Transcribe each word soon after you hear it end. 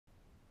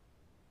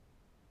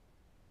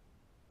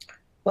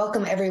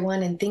Welcome,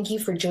 everyone, and thank you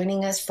for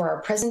joining us for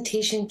our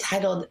presentation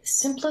titled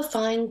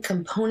Simplifying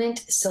Component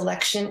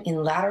Selection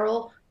in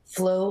Lateral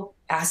Flow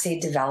Assay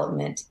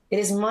Development. It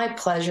is my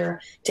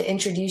pleasure to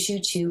introduce you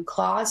to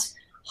Klaus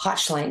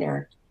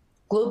Hochleitner,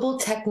 Global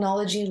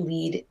Technology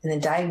Lead in the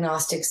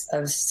Diagnostics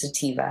of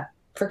Sativa.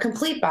 For a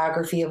complete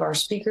biography of our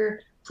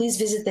speaker, please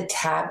visit the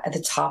tab at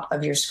the top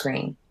of your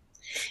screen.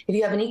 If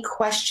you have any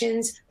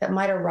questions that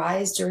might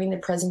arise during the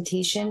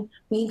presentation,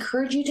 we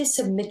encourage you to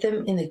submit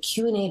them in the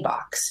Q&A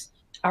box.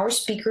 Our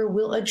speaker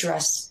will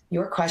address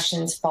your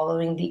questions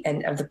following the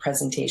end of the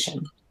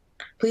presentation.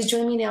 Please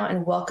join me now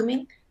in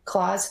welcoming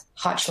Klaus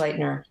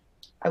Hochleitner.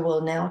 I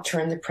will now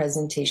turn the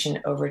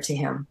presentation over to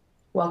him.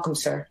 Welcome,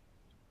 sir.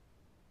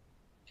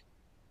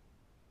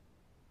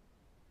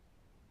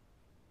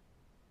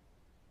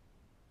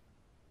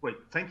 Great.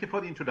 Thank you for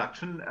the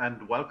introduction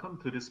and welcome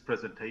to this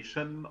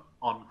presentation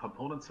on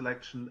component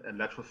selection and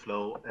lateral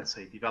flow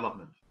assay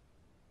development.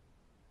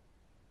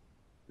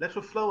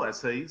 Lateral flow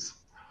assays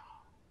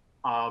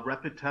are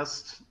rapid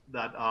tests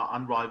that are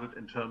unrivaled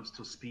in terms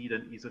to speed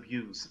and ease of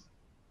use.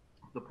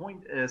 The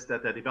point is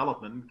that their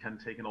development can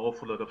take an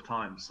awful lot of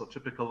time. So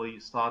typically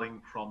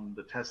starting from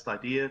the test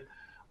idea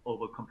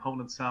over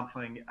component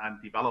sampling and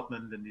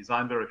development and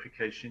design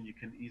verification, you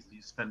can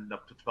easily spend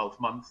up to 12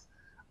 months.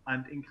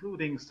 And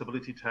including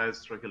stability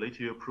tests,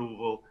 regulatory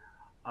approval,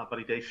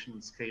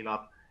 validation, scale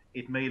up,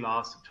 it may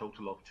last a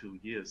total of 2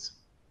 years.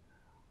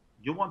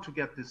 You want to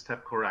get this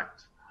step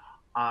correct.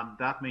 And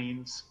that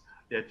means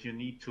that you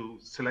need to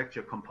select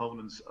your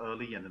components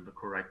early and in the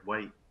correct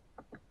way.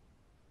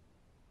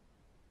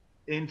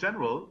 In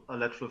general, a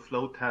lateral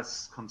flow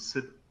test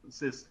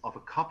consists of a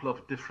couple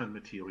of different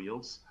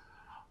materials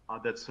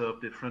that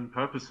serve different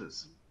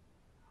purposes.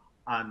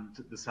 And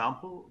the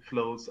sample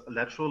flows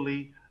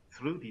laterally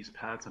through these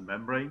pads and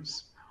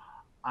membranes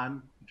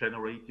and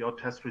generate your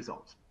test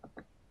results.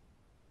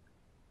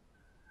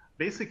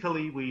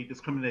 Basically, we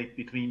discriminate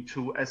between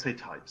 2 assay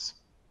types.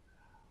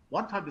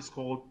 One type is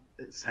called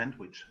a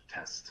sandwich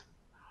test.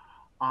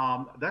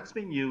 That's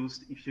being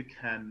used if you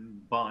can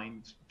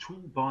bind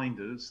 2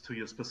 binders to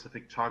your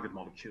specific target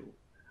molecule.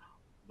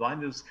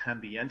 Binders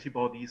can be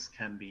antibodies,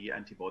 can be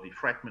antibody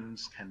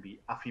fragments, can be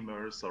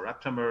affimers or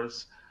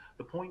aptamers.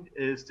 The point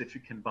is that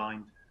you can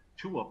bind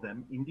 2 of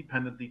them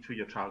independently to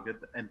your target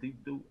and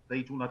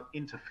they do not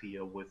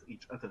interfere with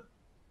each other.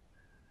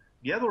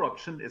 The other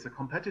option is a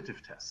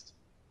competitive test.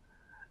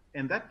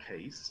 In that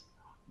case,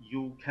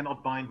 you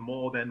cannot bind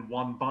more than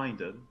 1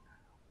 binder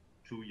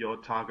to your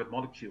target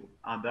molecule.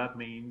 And that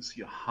means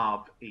you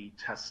have a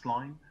test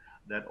line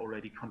that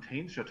already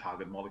contains your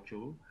target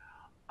molecule.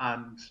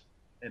 And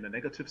in a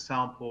negative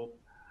sample,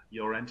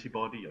 your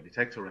antibody, your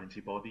detector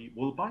antibody,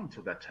 will bind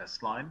to that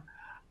test line.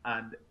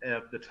 And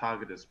if the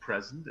target is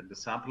present in the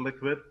sample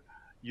liquid,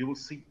 you will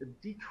see a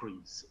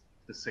decrease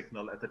of the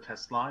signal at the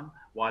test line,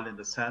 while in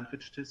the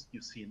sandwich test,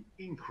 you see an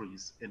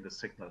increase in the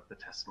signal at the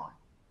test line.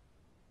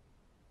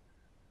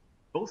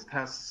 Both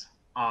tests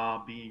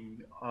are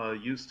being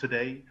used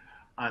today.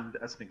 And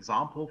as an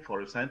example for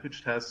a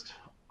sandwich test,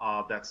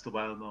 that's the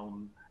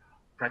well-known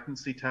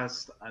pregnancy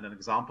test. And an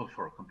example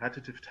for a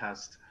competitive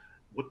test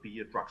would be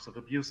a drugs of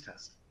abuse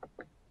test.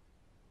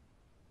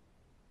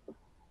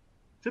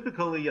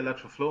 Typically, a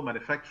lateral flow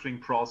manufacturing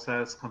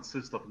process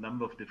consists of a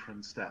number of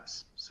different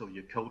steps. So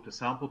you coat the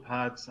sample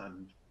pads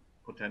and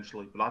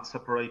potentially blood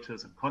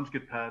separators and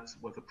conjugate pads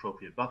with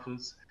appropriate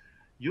buffers.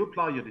 You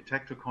apply your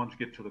detector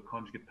conjugate to the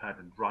conjugate pad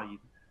and dry it.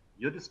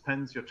 You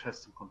dispense your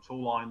test and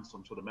control lines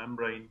onto the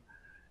membrane.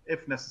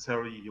 If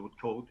necessary, you would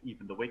coat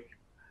even the wick.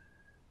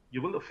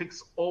 You will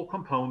affix all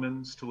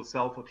components to a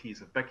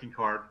self-adhesive backing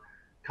card,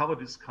 cover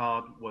this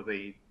card with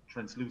a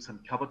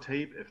translucent cover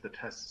tape if the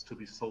test is to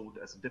be sold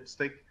as a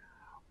dipstick,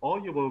 or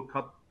you will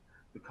cut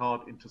the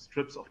card into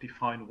strips of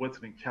defined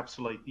width and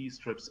encapsulate these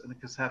strips in a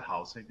cassette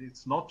housing.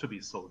 It's not to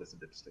be sold as a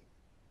dipstick.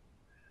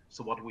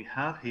 So what we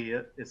have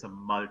here is a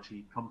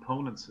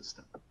multi-component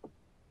system.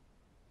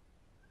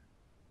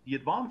 The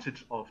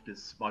advantage of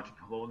this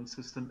multi-component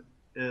system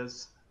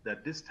is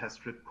that this test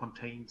strip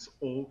contains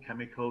all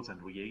chemicals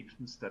and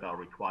reagents that are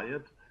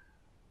required,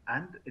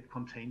 and it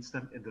contains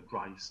them in the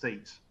dry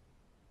state.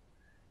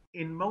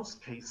 In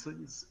most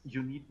cases,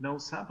 you need no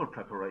sample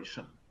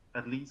preparation,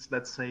 at least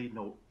let's say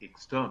no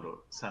external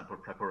sample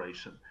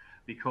preparation,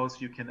 because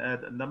you can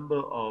add a number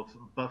of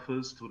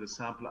buffers to the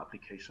sample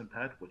application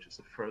pad, which is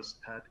the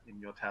first pad in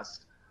your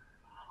test,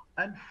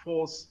 and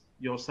force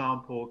your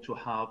sample to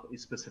have a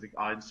specific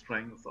ion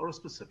strength or a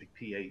specific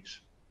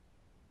pH.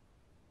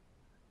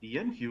 The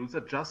end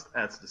user just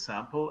adds the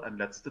sample and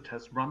lets the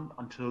test run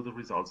until the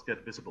results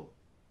get visible.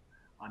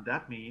 And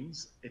that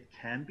means it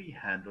can be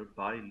handled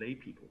by lay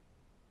people.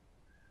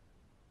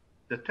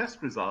 The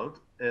test result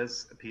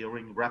is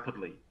appearing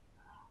rapidly.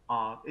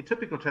 A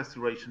typical test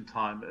duration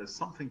time is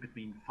something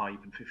between 5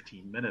 and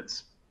 15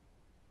 minutes.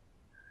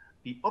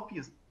 The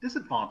obvious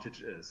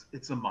disadvantage is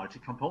it's a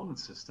multi-component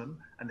system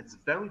and it's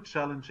very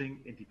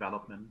challenging in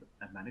development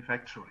and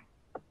manufacturing.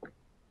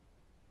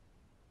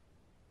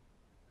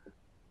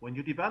 When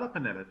you develop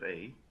an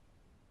LFA,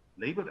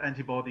 labeled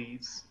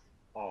antibodies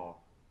or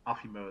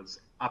affimers,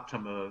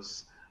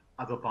 aptamers,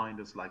 other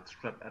binders like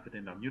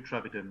streptavidin or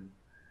neutrovidin,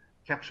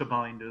 capture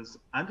binders,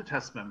 and the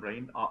test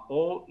membrane are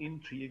all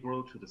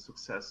integral to the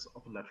success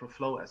of a lateral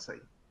flow assay.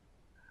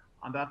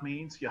 And that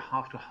means you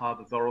have to have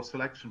a thorough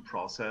selection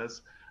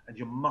process, and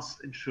you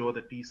must ensure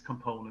that these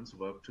components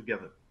work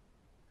together.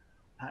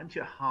 And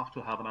you have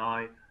to have an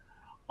eye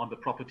on the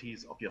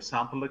properties of your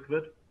sample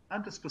liquid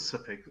and the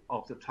specifics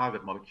of the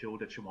target molecule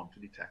that you want to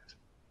detect.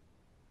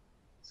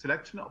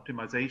 Selection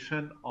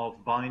optimization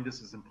of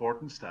binders is an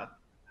important step,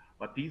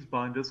 but these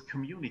binders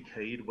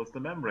communicate with the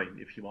membrane,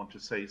 if you want to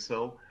say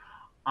so,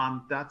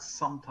 and that's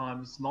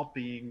sometimes not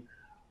being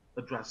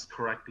addressed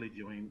correctly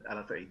during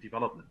LFA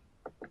development.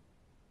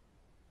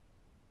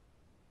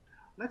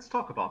 Let's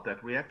talk about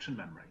that reaction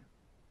membrane.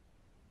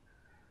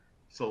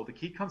 So the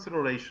key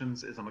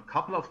considerations is on a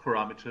couple of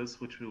parameters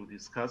which we will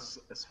discuss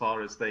as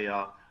far as they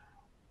are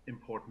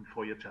important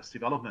for your test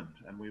development.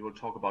 And we will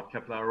talk about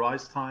capillary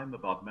rise time,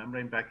 about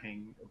membrane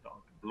backing,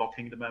 about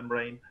blocking the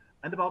membrane,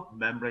 and about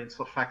membrane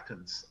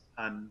surfactants.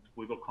 And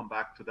we will come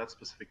back to that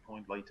specific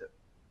point later.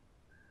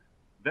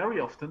 Very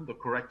often, the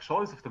correct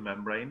choice of the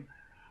membrane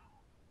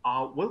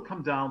will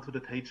come down to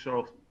the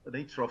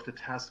nature of the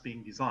test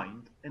being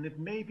designed, and it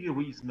may be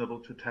reasonable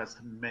to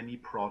test many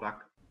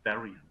product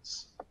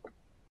variants.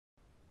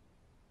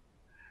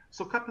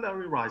 So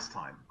capillary rise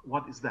time,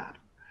 what is that?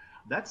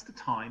 That's the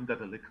time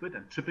that a liquid,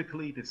 and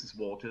typically this is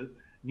water,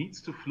 needs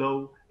to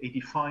flow a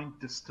defined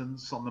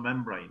distance on the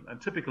membrane.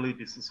 And typically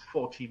this is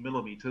 40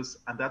 millimeters,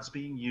 and that's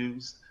being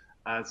used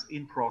as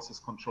in-process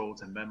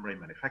controls in membrane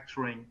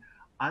manufacturing,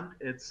 and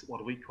it's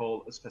what we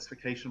call a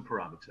specification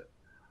parameter.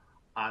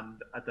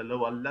 And at the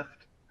lower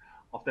left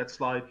of that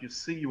slide, you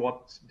see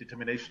what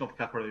determination of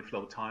capillary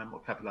flow time or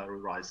capillary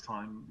rise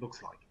time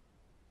looks like.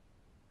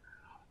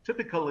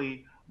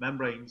 Typically,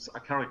 membranes are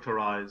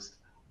characterized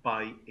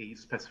by a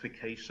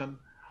specification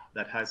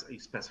that has a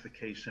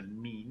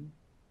specification mean,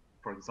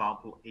 for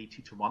example,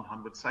 80 to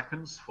 100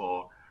 seconds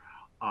for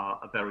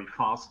a very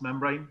fast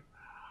membrane.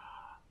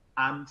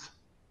 And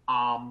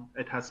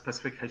it has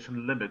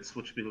specification limits,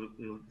 which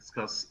we'll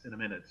discuss in a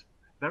minute.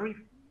 Very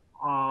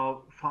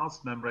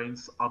fast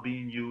membranes are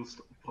being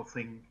used for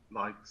things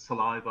like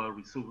saliva,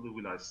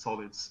 resolubilized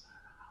solids.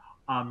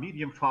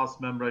 Medium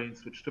fast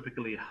membranes, which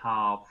typically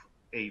have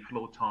a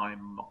flow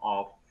time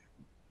of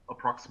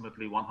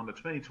approximately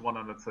 120 to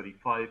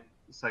 135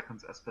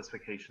 seconds as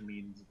specification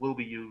means, will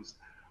be used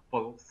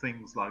for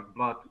things like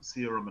blood,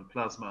 serum, and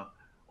plasma,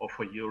 or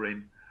for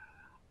urine.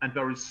 And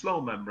very slow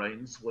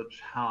membranes,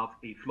 which have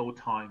a flow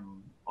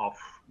time of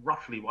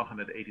roughly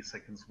 180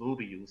 seconds, will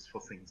be used for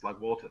things like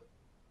water.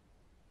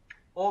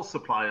 All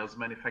suppliers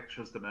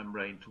manufactures the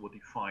membrane to a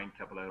defined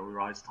capillary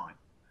rise time.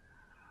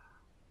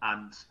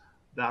 And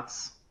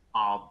that's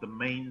the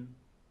main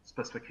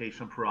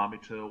specification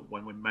parameter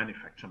when we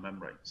manufacture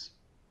membranes.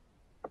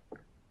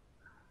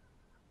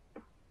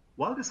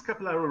 While this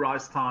capillary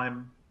rise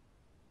time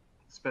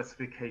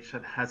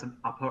specification has an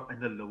upper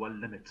and a lower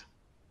limit.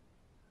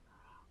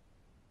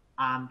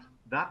 And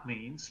that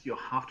means you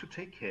have to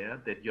take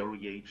care that your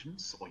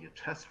reagents or your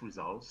test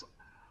results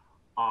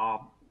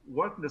are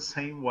working the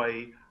same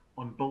way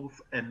on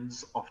both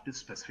ends of the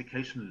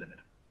specification limit.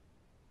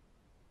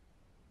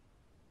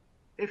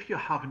 If you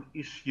have an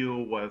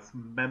issue with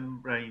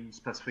membrane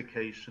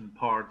specification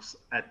parts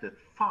at the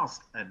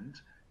fast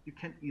end, you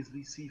can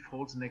easily see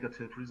false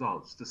negative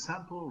results. The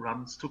sample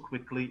runs too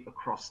quickly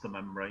across the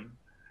membrane,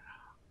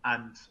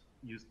 and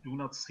you do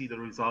not see the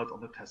result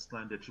on the test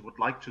line that you would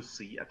like to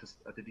see at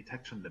the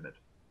detection limit.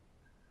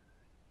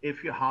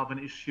 If you have an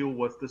issue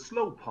with the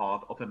slow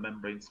part of a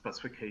membrane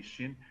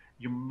specification,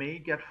 you may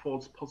get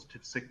false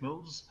positive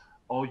signals,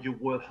 or you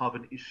will have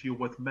an issue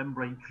with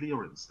membrane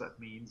clearance. That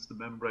means the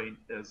membrane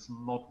is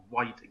not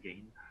white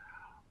again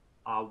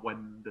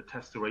when the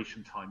test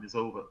duration time is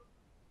over.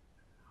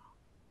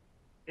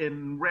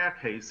 In rare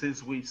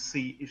cases, we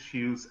see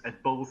issues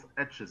at both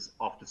edges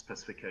of the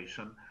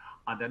specification,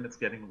 and then it's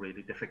getting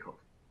really difficult.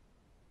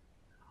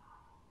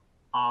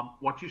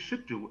 What you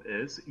should do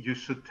is you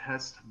should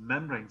test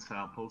membrane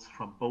samples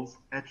from both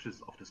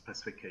edges of the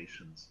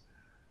specifications,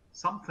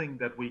 something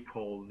that we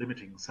call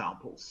limiting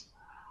samples,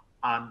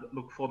 and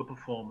look for the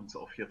performance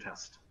of your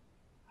test.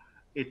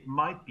 It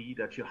might be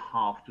that you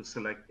have to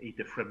select a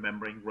different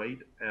membrane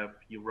grade if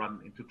you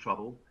run into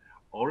trouble,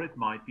 or it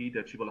might be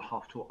that you will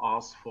have to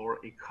ask for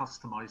a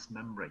customized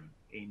membrane,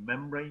 a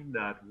membrane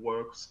that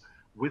works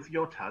with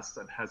your test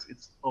and has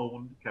its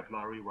own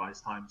capillary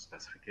rise time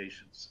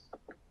specifications.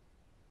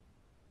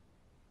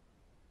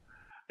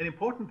 An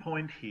important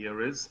point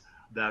here is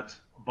that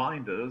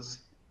binders,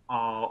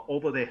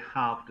 although they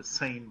have the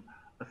same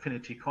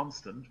affinity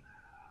constant,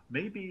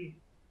 may be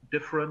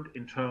different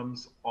in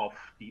terms of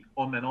the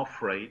on and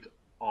off rate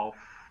of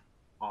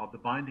the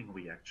binding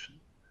reaction.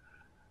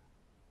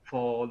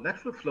 For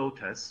lateral flow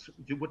tests,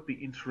 you would be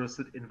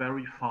interested in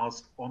very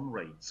fast on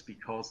rates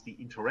because the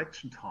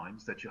interaction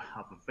times that you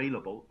have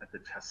available at the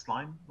test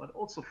line, but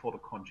also for the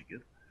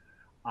conjugate,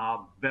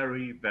 are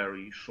very,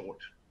 very short.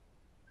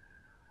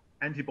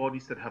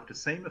 antibodies that have the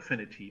same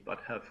affinity but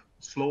have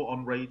slow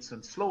on rates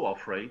and slow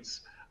off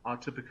rates are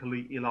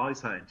typically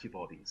ELISA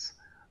antibodies.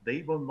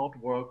 They will not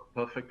work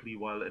perfectly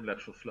well in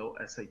lateral flow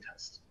assay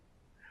tests.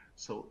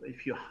 So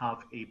if you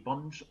have a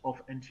bunch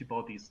of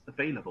antibodies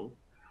available,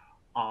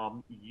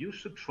 you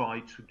should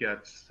try to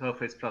get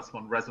surface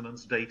 +1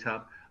 resonance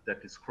data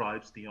that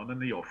describes the on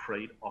and the off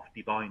rate of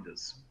the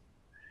binders.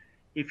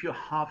 If you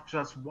have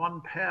just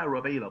one pair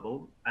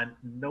available and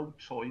no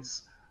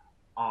choice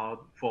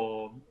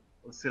for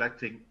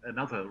selecting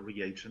another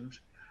reagent,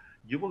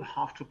 you will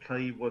have to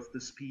play with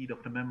the speed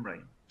of the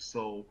membrane.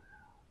 So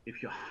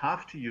if you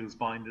have to use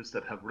binders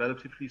that have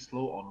relatively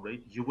slow on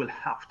rate, you will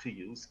have to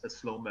use a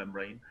slow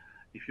membrane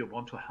if you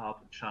want to have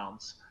a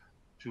chance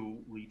to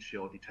reach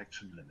your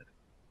detection limit.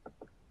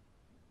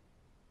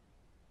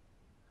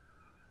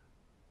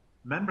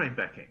 Membrane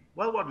backing.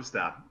 Well, what is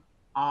that?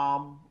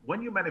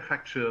 When you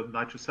manufacture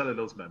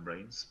nitrocellulose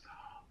membranes,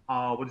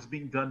 what is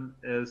being done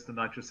is the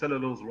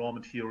nitrocellulose raw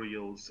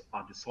materials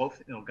are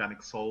dissolved in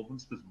organic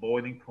solvents with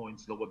boiling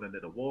points lower than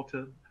that of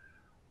water.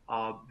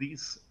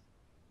 These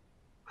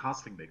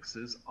casting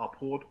mixes are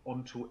poured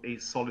onto a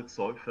solid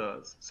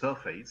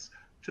surface,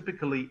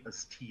 typically a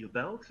steel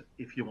belt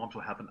if you want to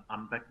have an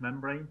unbacked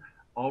membrane,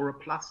 or a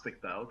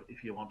plastic belt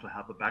if you want to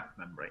have a backed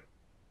membrane.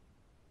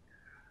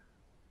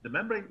 The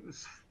membrane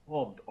is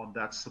formed on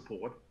that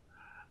support,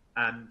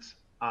 and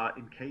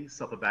in case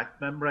of a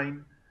backed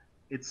membrane,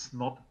 it's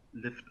not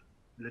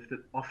lifted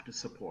off the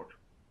support,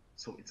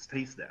 so it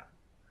stays there.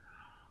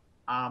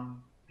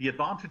 The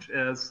advantage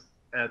is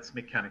its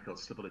mechanical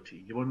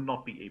stability. You will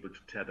not be able to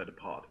tear that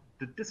apart.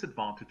 The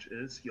disadvantage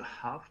is you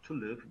have to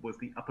live with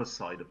the upper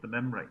side of the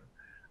membrane.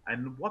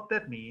 And what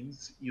that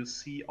means, you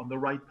see on the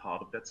right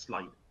part of that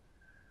slide.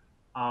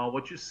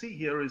 What you see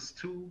here is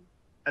two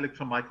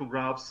electron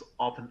micrographs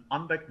of an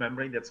unbacked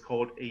membrane that's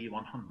called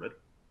A100.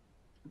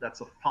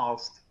 That's a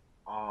fast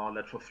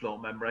lateral flow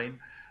membrane.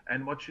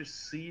 And what you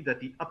see that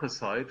the upper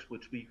side,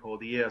 which we call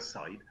the air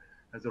side,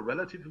 has a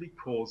relatively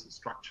coarse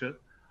structure.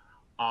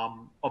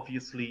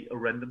 Obviously a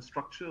random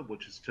structure,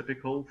 which is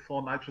typical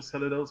for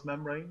nitrocellulose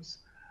membranes.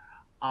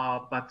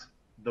 But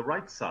the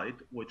right side,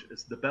 which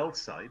is the belt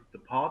side, the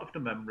part of the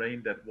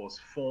membrane that was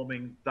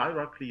forming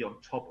directly on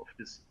top of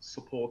this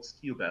support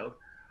steel belt,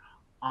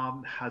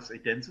 has a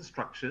denser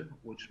structure,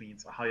 which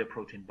means a higher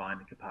protein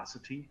binding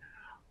capacity,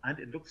 and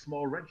it looks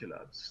more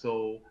regular.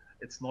 So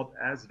it's not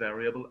as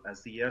variable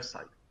as the air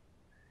side.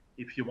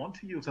 If you want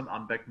to use an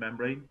unbacked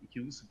membrane,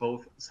 use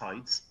both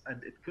sides,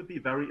 and it could be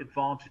very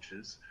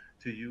advantageous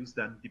to use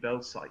then the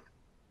belt side.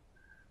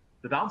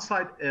 The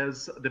downside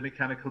is the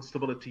mechanical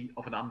stability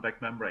of an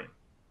unbacked membrane.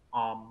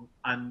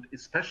 And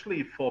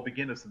especially for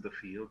beginners in the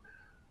field,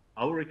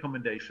 our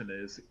recommendation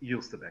is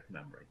use the backed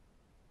membrane.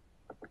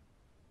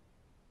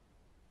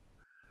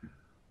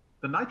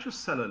 The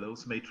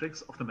nitrocellulose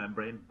matrix of the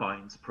membrane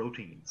binds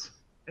proteins,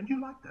 and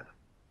you like that.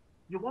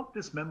 You want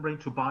this membrane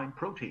to bind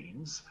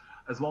proteins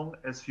as long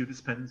as you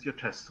dispense your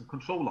test and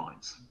control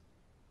lines.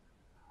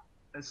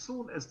 As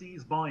soon as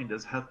these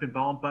binders have been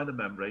bound by the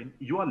membrane,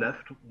 you are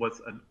left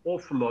with an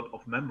awful lot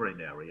of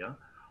membrane area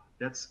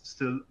that's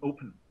still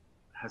open,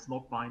 has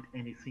not bind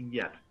anything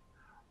yet.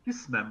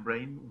 This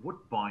membrane would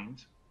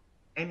bind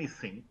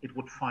anything it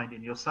would find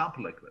in your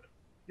sample liquid,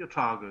 your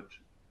target,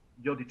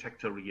 your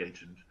detector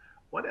reagent,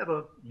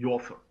 whatever you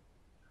offer.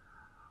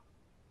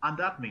 And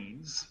that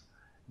means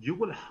you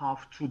will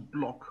have to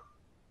block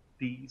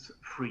these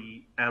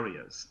free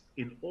areas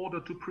in order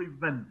to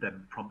prevent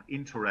them from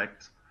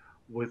interact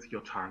with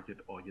your target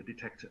or your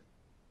detector.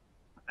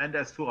 And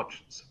there's two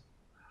options.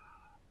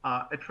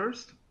 At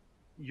first,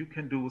 you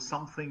can do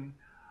something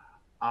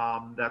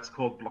that's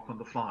called block on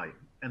the fly.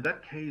 In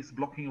that case,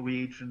 blocking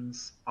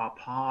reagents are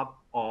part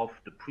of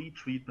the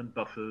pre-treatment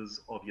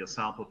buffers of your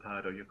sample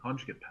pad or your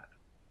conjugate pad.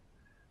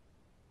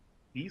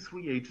 These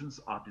reagents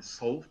are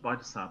dissolved by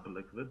the sample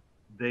liquid.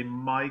 They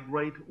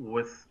migrate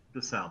with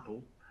the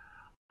sample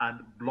and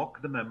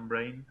block the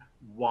membrane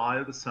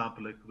while the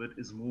sample liquid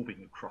is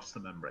moving across the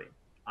membrane.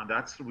 And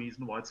that's the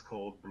reason why it's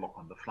called block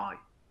on the fly.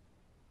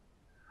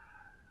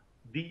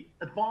 The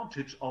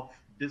advantage of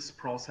this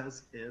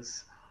process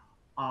is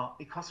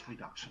a cost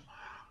reduction,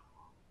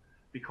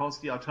 because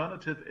the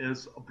alternative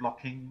is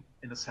blocking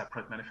in a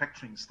separate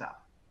manufacturing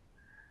step.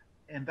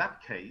 In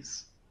that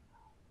case,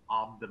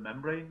 the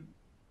membrane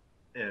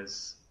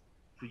is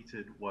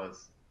treated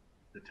with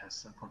the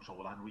test and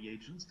control line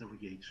reagents. The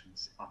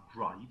reagents are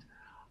dried,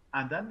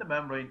 and then the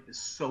membrane is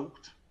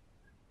soaked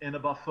in a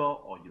buffer,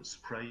 or you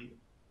spray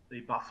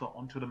a buffer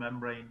onto the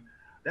membrane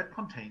that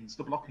contains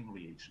the blocking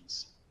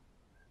reagents.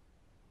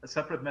 A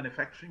separate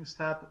manufacturing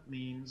step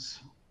means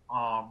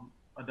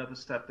another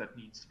step that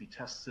needs to be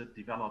tested,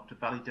 developed,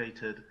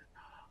 validated,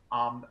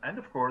 and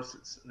of course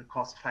it's the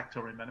cost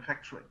factor in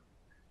manufacturing.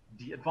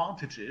 The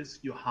advantage is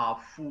you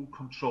have full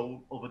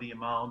control over the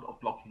amount of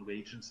blocking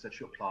reagents that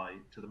you apply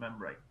to the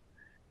membrane.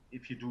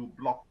 If you do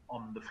block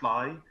on the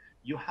fly,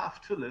 you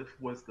have to live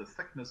with the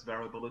thickness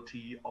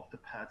variability of the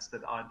pads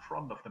that are in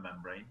front of the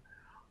membrane,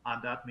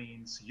 And that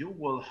means you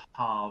will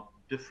have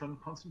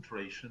different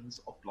concentrations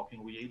of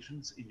blocking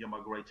reagents in your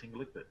migrating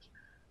liquid,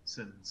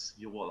 since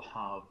you will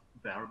have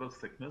variable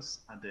thickness,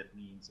 and that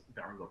means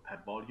variable pad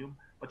volume,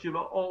 but you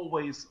will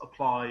always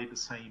apply the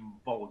same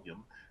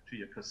volume to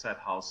your cassette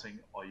housing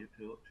or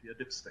to your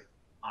dipstick.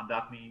 And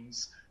that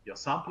means your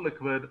sample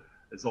liquid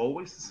is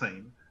always the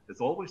same,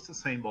 it's always the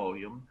same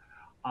volume,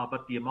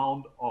 but the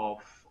amount of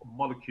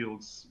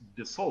molecules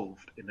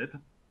dissolved in it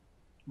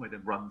when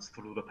it runs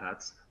through the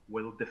pads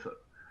will differ.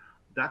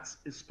 That's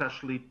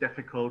especially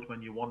difficult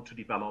when you want to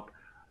develop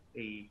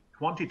a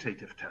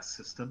quantitative test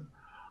system.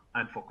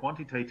 And for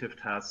quantitative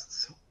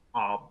tests,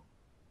 a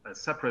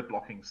separate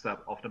blocking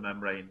step of the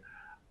membrane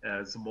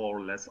is more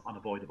or less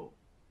unavoidable.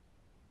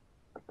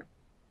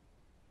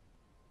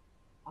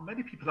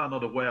 Many people are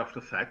not aware of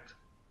the fact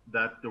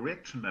that the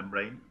reaction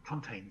membrane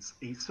contains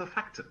a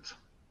surfactant.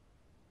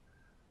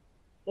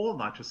 All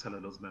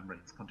nitrocellulose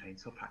membranes contain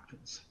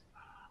surfactants.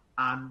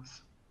 And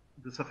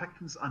the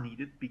surfactants are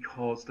needed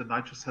because the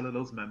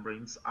nitrocellulose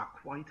membranes are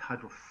quite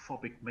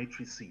hydrophobic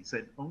matrices,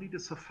 and only the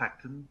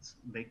surfactants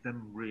make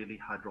them really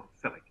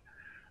hydrophilic.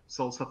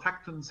 So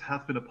surfactants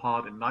have been a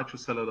part in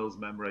nitrocellulose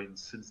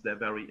membranes since their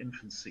very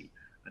infancy.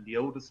 And the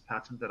oldest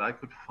patent that I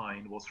could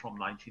find was from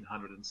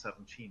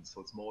 1917,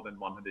 so it's more than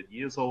 100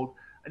 years old,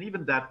 and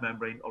even that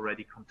membrane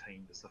already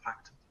contained the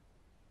surfactant.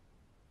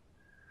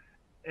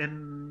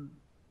 In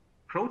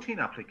protein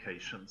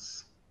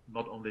applications,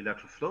 not only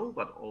lateral flow,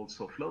 but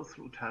also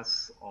flow-through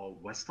tests or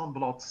Western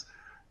blots,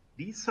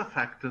 these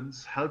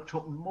surfactants help to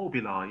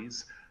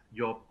immobilize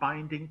your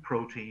binding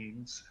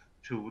proteins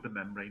to the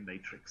membrane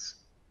matrix.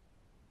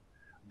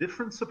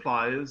 Different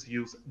suppliers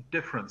use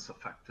different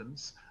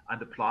surfactants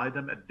and apply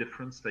them at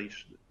different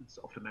stages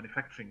of the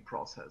manufacturing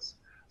process.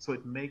 So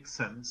it makes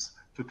sense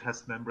to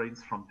test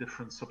membranes from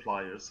different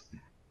suppliers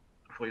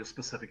for your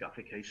specific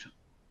application.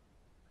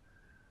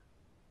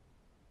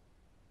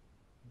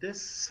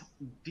 This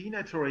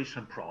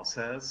denaturation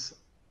process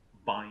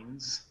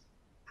binds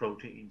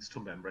proteins to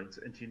membranes,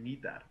 and you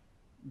need that.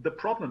 The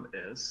problem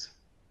is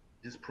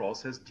this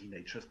process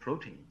denatures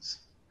proteins.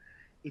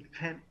 It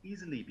can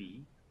easily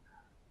be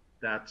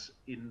that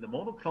in the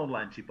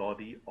monoclonal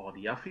antibody or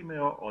the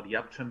Affimer or the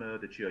aptamer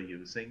that you're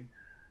using,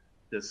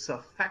 the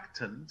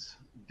surfactant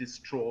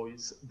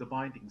destroys the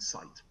binding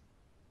site,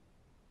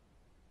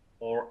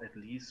 or at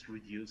least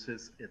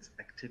reduces its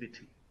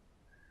activity.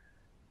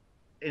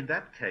 In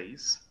that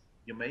case,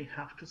 you may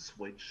have to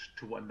switch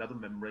to another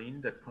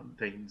membrane that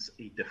contains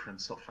a different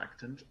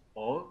surfactant,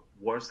 or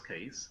worst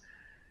case,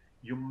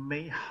 you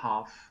may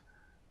have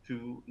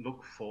to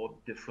look for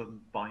different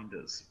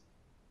binders.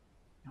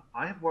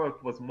 I have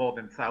worked with more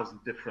than 1,000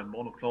 different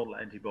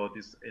monoclonal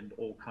antibodies and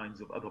all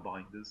kinds of other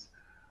binders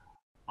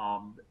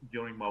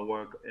during my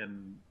work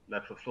in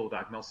lateral flow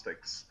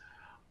diagnostics.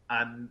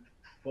 And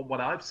from what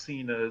I've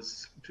seen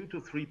is 2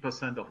 to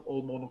 3% of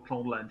all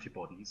monoclonal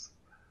antibodies,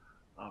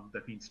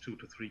 that means 2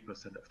 to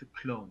 3% of the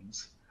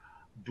clones,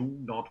 do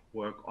not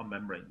work on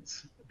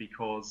membranes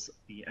because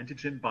the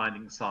antigen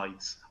binding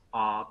sites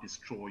are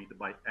destroyed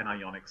by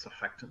anionic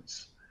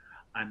surfactants.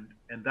 And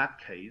in that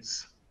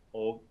case,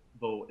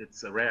 although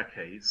it's a rare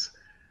case,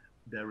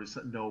 there is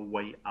no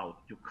way out.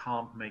 You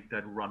can't make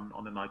that run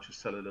on a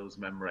nitrocellulose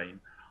membrane,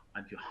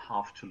 and you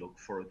have to look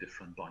for a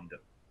different binder.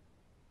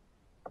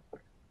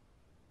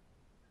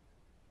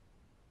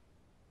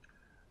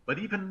 But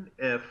even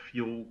if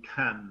you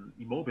can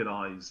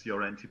immobilize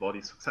your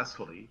antibody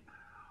successfully,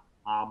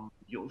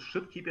 you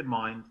should keep in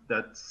mind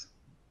that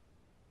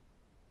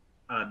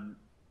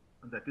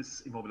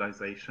this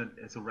immobilization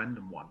is a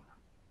random one.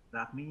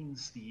 That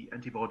means the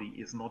antibody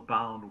is not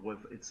bound with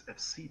its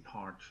Fc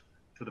part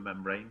to the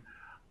membrane,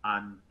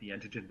 and the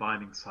antigen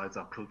binding sites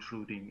are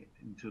protruding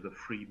into the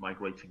free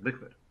migrating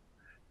liquid.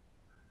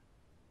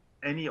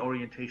 Any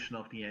orientation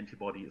of the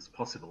antibody is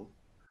possible,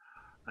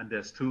 and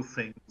there's two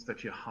things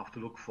that you have to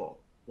look for.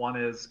 One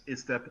is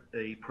there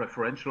a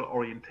preferential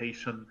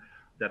orientation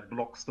that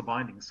blocks the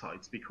binding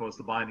sites because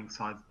the binding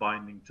sites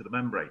binding to the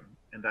membrane?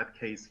 In that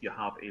case, you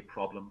have a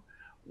problem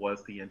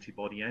with the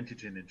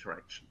antibody-antigen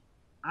interaction.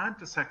 And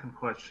the second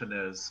question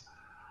is,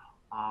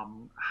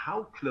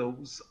 how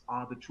close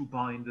are the two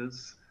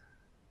binders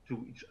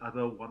to each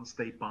other once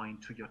they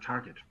bind to your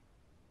target?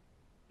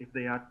 If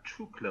they are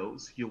too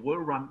close, you will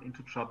run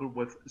into trouble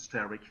with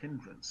steric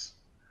hindrance,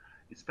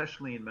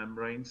 especially in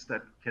membranes.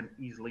 That can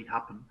easily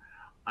happen.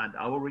 And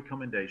our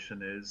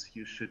recommendation is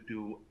you should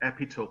do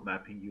epitope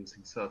mapping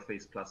using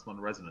surface plasmon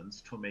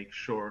resonance to make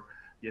sure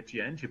that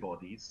your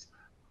antibodies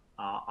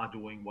are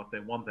doing what they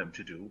want them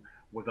to do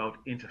without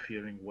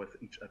interfering with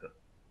each other.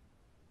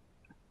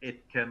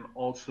 It can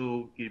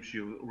also give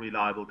you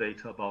reliable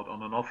data about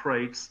on and off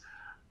rates,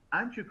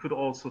 and you could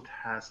also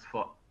test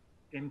for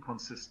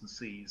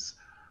inconsistencies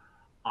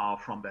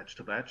from batch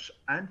to batch,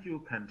 and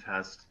you can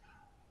test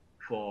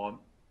for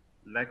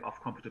lack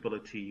of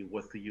compatibility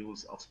with the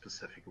use of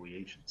specific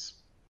reagents.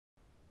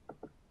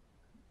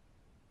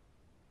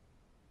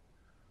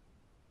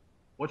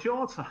 What you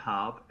also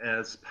have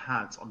is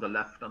pads on the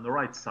left and the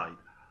right side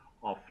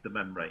of the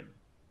membrane.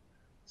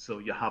 So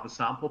you have a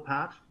sample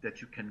pad that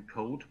you can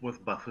coat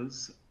with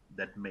buffers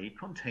that may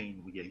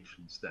contain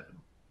reagents that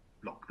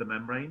block the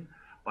membrane,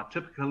 but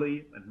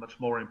typically, and much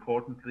more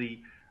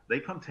importantly, they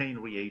contain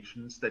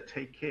reagents that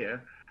take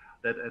care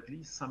that at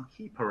least some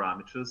key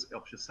parameters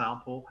of your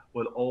sample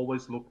will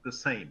always look the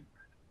same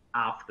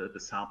after the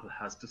sample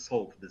has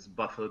dissolved this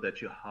buffer that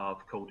you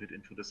have coated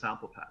into the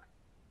sample pad.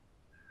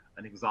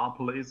 An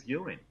example is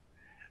urine.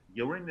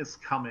 Urine is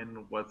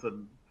coming with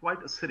a quite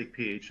acidic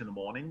pH in the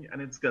morning,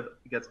 and it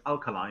gets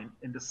alkaline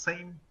in the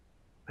same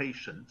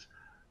patient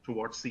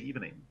towards the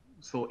evening.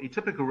 So a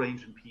typical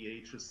range in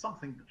pH is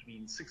something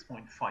between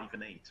 6.5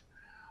 and 8.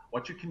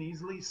 What you can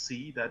easily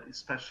see that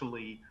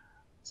especially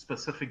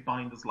specific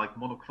binders like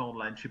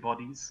monoclonal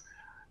antibodies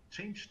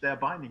change their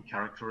binding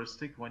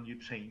characteristic when you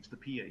change the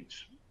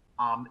pH.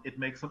 It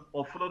makes an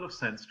awful lot of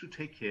sense to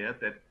take care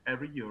that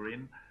every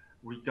urine,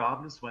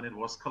 regardless when it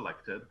was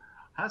collected,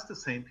 has the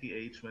same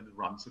pH when it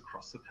runs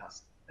across the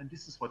test. And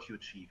this is what you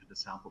achieve in the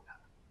sample pad.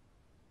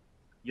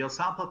 Your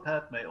sample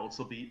pad may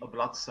also be a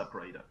blood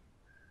separator.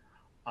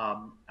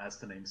 As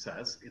the name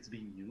says, it's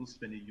being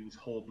used when you use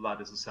whole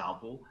blood as a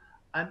sample,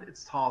 and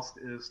its task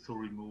is to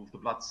remove the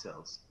blood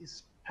cells,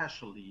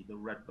 especially the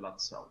red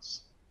blood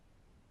cells.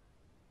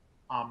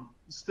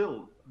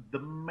 Still, the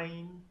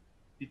main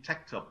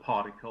detector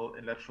particle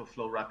in lateral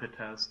flow rapid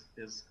test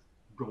is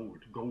gold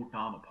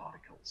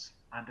nanoparticles,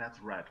 and that's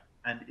red.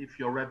 And if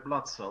your red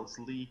blood cells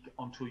leak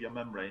onto your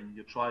membrane,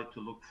 you try to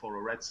look for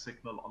a red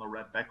signal on a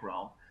red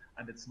background,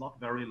 and it's not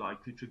very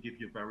likely to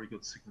give you very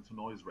good signal to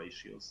noise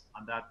ratios,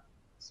 and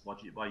that's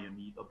why you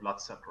need a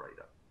blood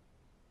separator.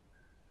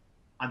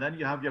 And then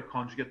you have your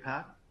conjugate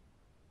pad.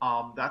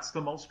 That's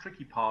the most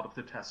tricky part of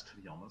the test, to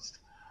be honest,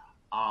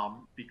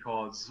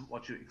 because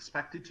what you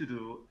expect it to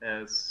do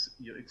is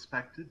you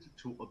expect it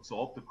to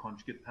absorb the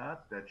conjugate pad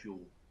that you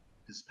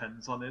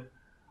dispense on it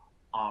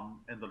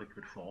in the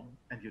liquid form,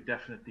 and you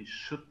definitely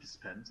should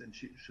dispense and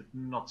should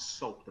not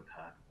soak the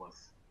pad with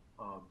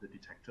the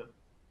detector.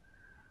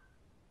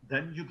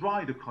 Then you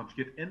dry the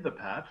conjugate in the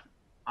pad,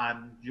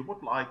 and you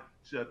would like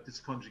this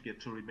conjugate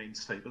to remain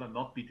stable and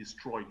not be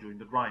destroyed during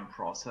the drying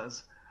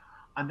process.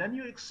 And then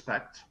you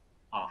expect,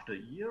 after a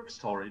year of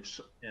storage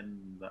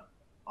in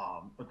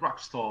a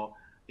drugstore,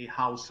 a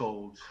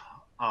household,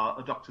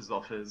 a doctor's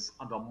office,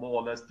 under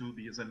more or less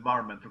dubious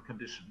environmental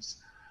conditions,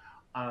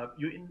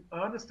 you in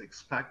earnest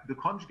expect the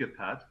conjugate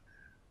pad,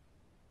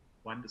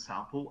 when the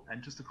sample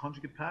enters the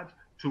conjugate pad,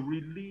 to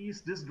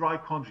release this dry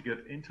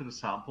conjugate into the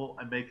sample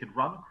and make it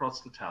run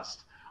across the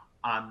test.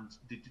 And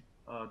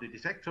the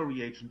detector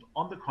reagent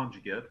on the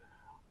conjugate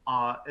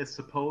is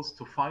supposed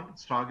to find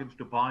its target,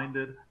 to bind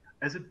it,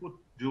 as it would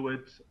do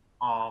it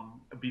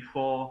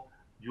before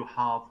you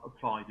have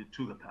applied it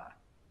to the pad.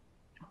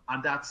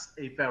 And that's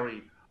a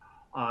very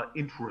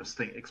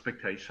interesting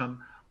expectation.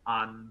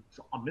 And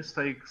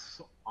mistakes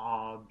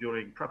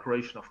during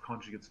preparation of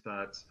conjugate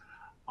pads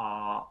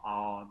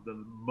are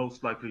the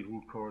most likely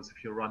root cause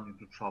if you run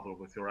into trouble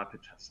with your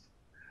rapid test.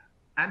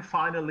 And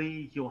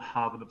finally, you'll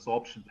have an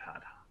absorption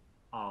pad,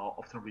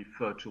 often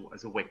referred to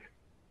as a wick.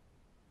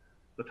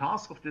 The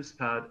task of this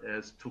pad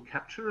is to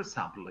capture a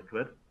sample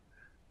liquid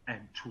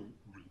and to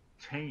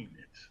retain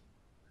it.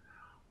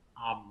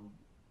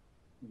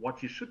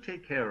 What you should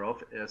take care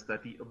of is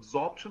that the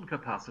absorption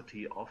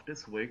capacity of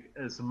this wick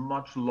is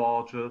much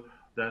larger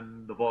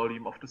than the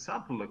volume of the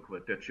sample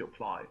liquid that you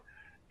apply,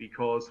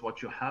 because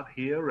what you have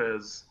here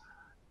is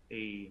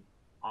a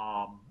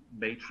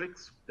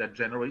matrix that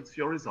generates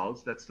your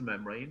results, that's the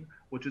membrane,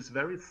 which is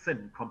very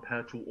thin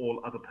compared to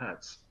all other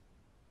pads.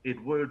 It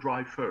will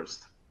dry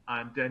first,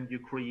 and then you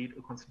create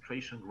a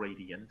concentration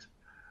gradient.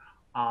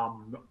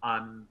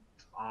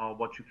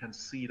 What you can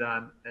see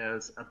then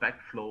is a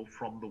backflow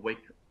from the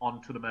wick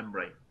onto the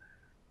membrane,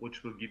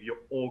 which will give you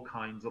all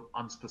kinds of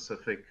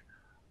unspecific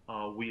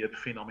weird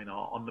phenomena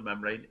on the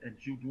membrane, and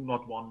you do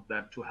not want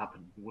that to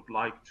happen. You would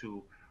like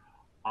to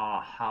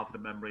have the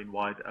membrane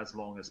wide as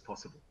long as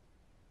possible.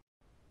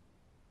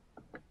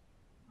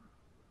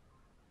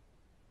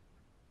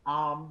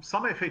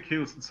 Some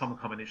FAQs and some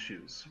common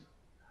issues.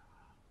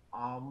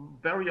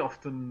 Very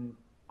often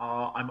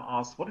I'm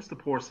asked, what is the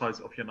pore size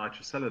of your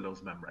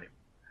nitrocellulose membrane?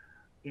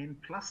 In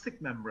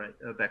plastic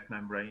back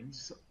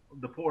membranes,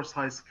 the pore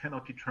size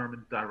cannot be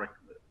determined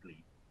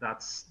directly.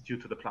 That's due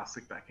to the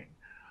plastic backing.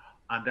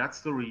 And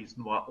that's the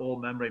reason why all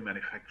membrane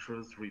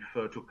manufacturers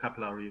refer to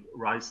capillary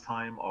rise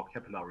time or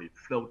capillary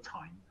flow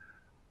time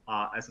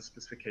as a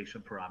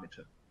specification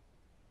parameter.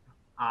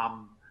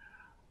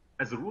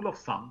 As a rule of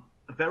thumb,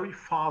 a very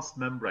fast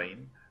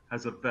membrane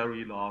has a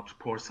very large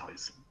pore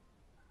size.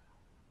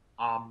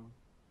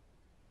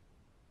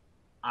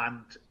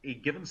 And a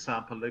given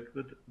sample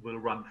liquid will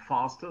run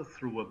faster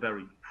through a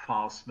very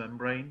fast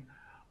membrane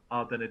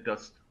than it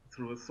does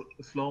through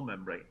a slow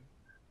membrane.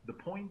 The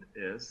point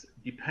is,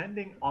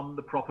 depending on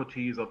the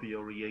properties of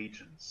your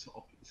reagents,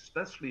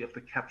 especially of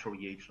the capture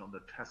reagent on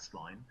the test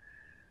line,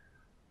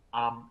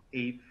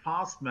 a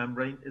fast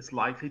membrane is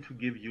likely to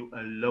give you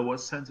a lower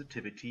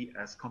sensitivity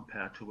as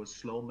compared to a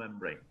slow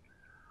membrane.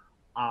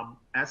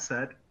 As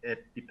said,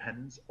 it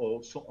depends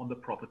also on the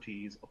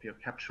properties of your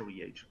capture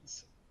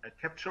reagents. A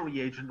capture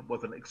reagent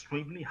with an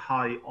extremely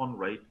high on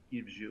rate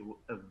gives you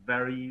a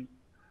very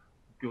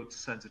good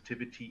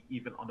sensitivity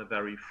even on a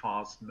very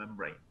fast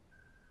membrane.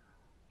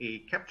 A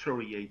capture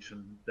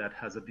reagent that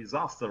has a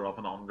disaster of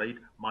an on rate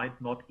might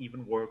not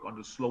even work on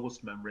the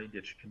slowest membrane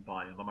that you can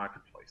buy in the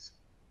marketplace.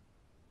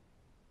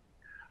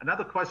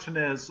 Another question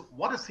is,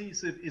 what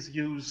adhesive is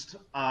used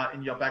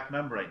in your back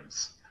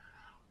membranes?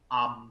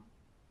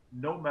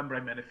 No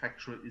membrane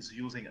manufacturer is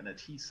using an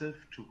adhesive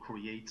to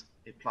create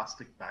a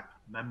plastic back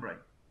membrane.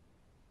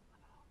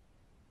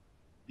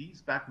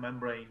 These back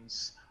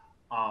membranes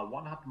are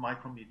 100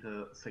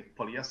 micrometer thick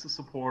polyester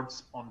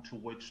supports onto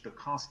which the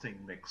casting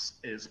mix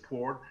is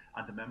poured,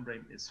 and the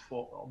membrane is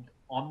formed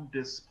on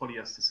this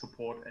polyester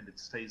support, and it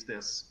stays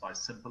there by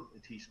simple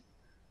adhesion.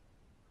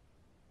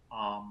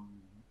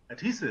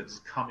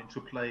 Adhesives come into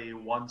play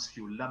once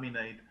you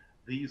laminate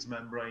these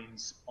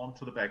membranes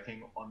onto the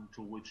backing,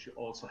 onto which you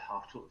also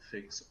have to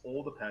affix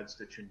all the pads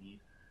that you need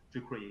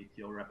to create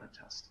your rapid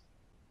test.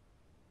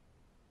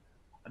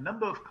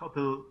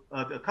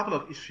 A couple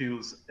of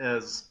issues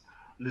is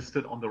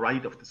listed on the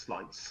right of the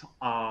slides,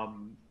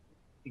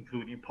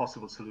 including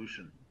possible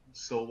solution.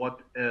 So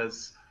what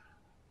is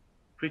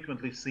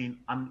frequently seen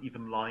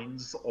uneven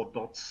lines or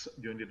dots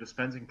during the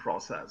dispensing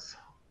process.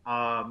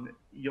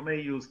 You may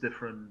use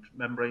different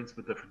membranes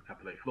with different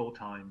capillary flow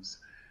times.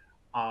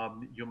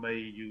 You may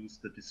use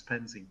the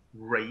dispensing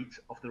rate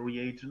of the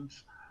reagent,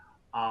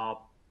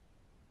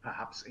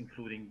 perhaps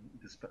including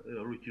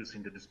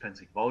reducing the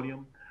dispensing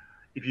volume.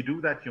 If you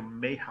do that, you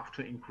may have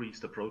to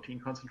increase the protein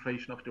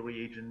concentration of the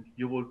reagent.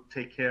 You will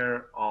take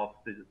care of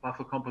the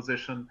buffer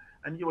composition,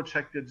 and you will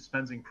check the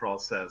dispensing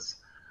process.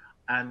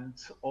 And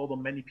although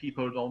many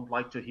people don't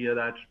like to hear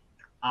that,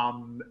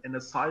 in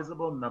a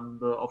sizable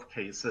number of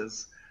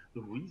cases,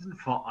 the reason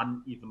for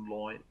uneven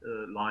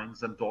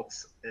lines and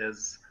dots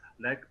is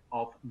lack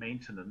of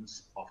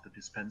maintenance of the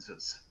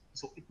dispensers.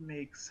 So it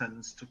makes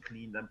sense to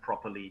clean them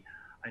properly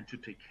and to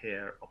take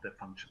care of their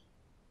function.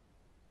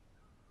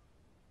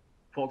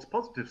 False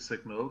positive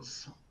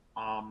signals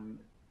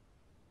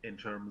in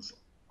terms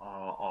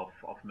of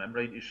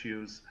membrane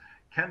issues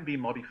can be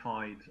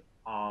modified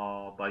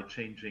by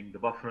changing the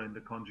buffer in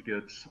the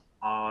conjugate.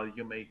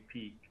 You may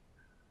tweak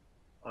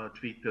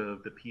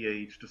the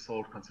pH, the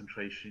salt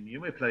concentration.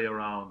 You may play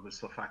around with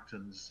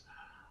surfactants,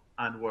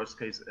 and worst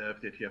case if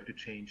that you have to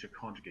change your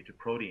conjugated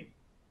protein.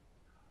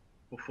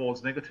 For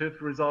false negative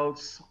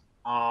results,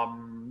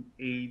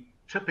 a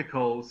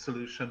typical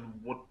solution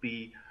would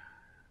be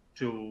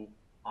to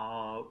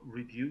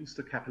reduce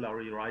the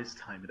capillary rise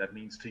time. That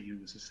means to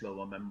use a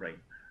slower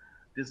membrane.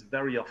 This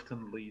very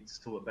often leads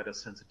to a better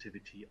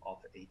sensitivity of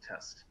a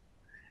test.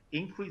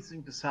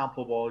 Increasing the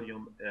sample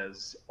volume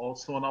is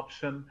also an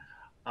option,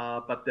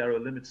 but there are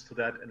limits to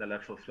that in the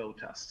lateral flow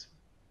test.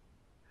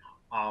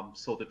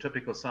 So the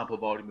typical sample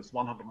volume is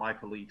 100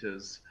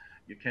 microliters.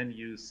 You can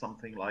use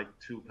something like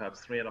 2,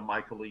 perhaps 300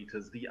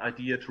 microliters. The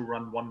idea to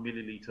run 1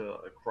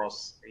 milliliter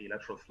across a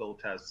lateral flow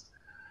test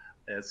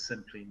is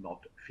simply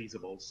not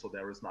feasible, so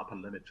there is an upper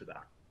limit to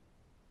that.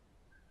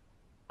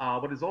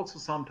 What is also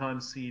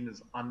sometimes seen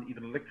is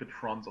uneven liquid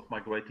fronts of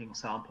migrating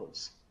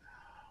samples.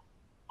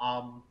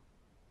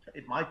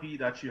 It might be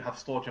that you have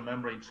stored your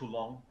membrane too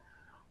long,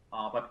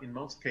 but in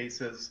most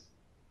cases,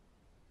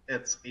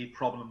 it's a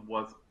problem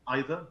with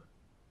either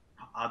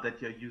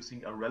that you're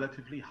using a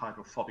relatively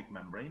hydrophobic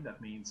membrane. That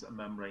means a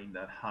membrane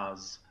that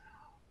has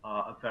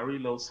a very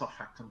low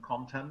surfactant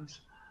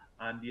content.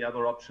 And the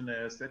other option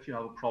is that you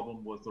have a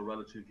problem with the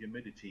relative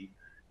humidity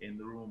in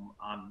the room.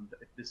 And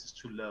if this is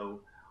too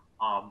low,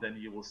 then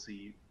you will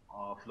see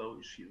flow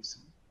issues.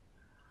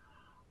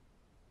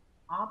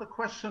 The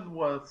question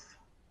with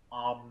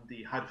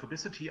the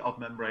hydrophobicity of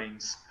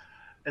membranes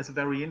is a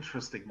very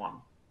interesting one.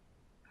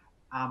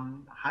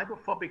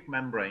 Hydrophobic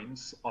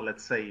membranes, or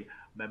let's say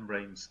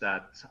membranes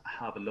that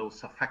have a low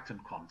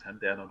surfactant content,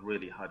 they're not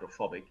really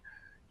hydrophobic,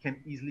 can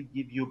easily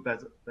give you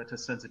better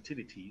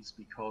sensitivities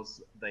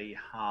because they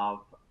have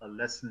a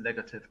less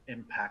negative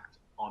impact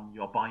on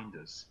your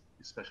binders,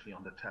 especially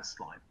on the test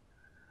line.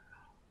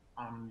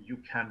 You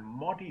can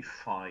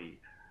modify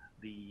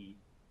the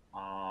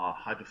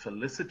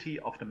hydrophilicity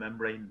of the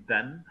membrane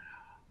then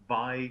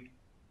by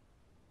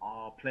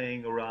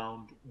playing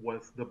around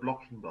with the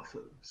blocking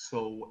buffer.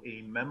 So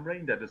a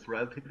membrane that is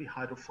relatively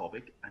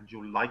hydrophobic, and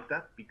you like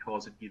that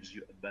because it gives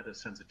you a better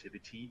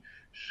sensitivity,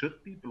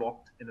 should be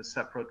blocked in a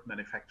separate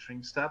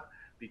manufacturing step,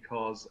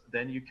 because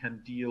then you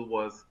can deal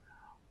with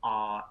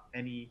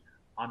any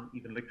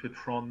uneven liquid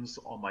fronts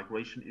or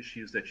migration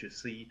issues that you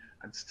see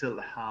and still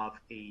have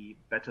a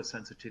better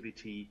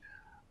sensitivity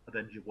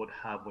than you would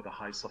have with a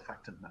high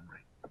surfactant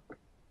membrane.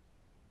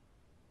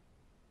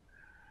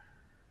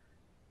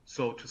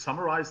 So to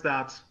summarize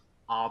that,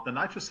 the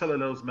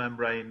nitrocellulose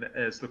membrane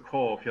is the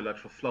core of your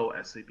lateral flow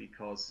assay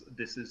because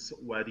this is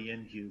where the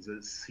end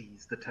user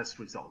sees the test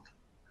result.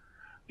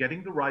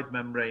 Getting the right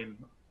membrane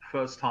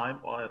first time,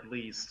 or at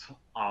least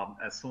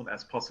as soon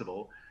as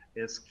possible,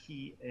 is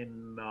key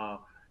in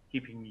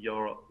keeping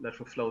your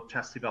lateral flow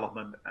test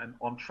development and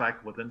on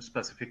track within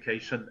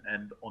specification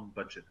and on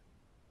budget.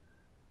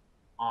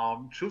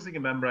 Choosing a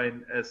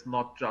membrane is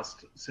not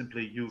just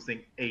simply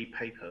using a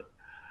paper.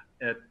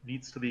 It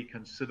needs to be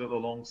considered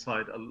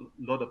alongside a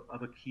lot of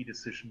other key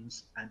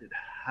decisions, and it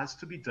has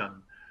to be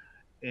done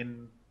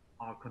in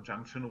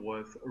conjunction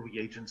with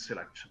reagent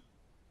selection.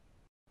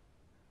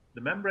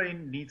 The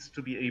membrane needs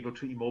to be able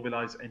to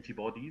immobilize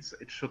antibodies.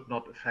 It should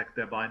not affect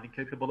their binding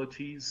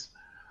capabilities,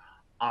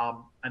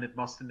 and it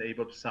must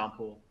enable the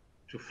sample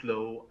to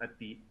flow at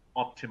the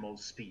optimal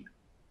speed.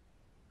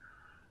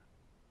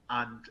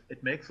 And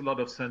it makes a lot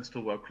of sense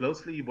to work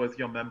closely with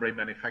your membrane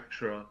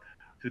manufacturer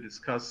to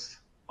discuss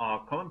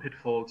common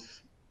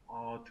pitfalls,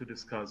 to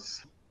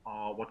discuss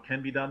what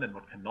can be done and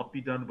what cannot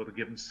be done with a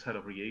given set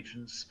of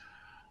reagents,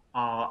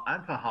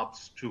 and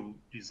perhaps to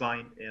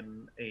design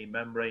in a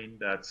membrane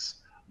that's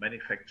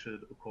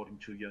manufactured according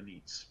to your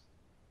needs.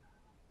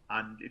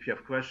 And if you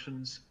have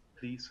questions,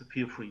 please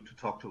feel free to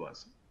talk to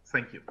us.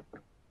 Thank you.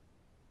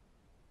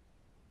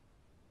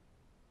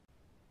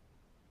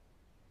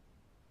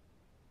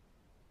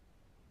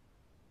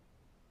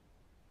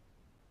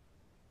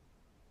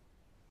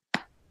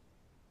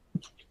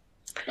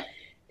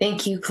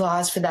 Thank you,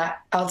 Klaus, for that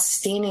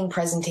outstanding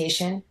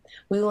presentation.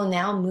 We will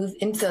now move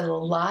into the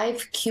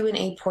live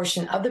Q&A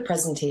portion of the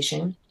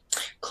presentation.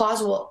 Klaus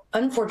will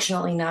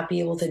unfortunately not be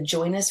able to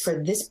join us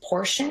for this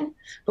portion,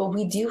 but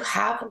we do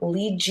have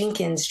Lee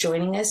Jenkins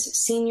joining us,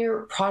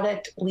 Senior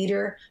Product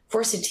Leader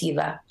for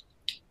Sativa.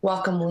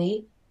 Welcome,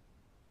 Lee.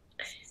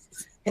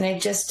 And I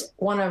just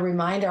want to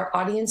remind our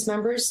audience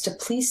members to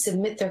please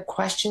submit their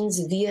questions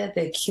via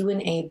the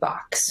Q&A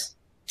box.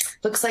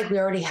 Looks like we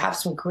already have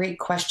some great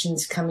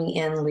questions coming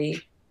in,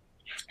 Lee.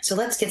 So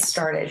let's get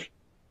started.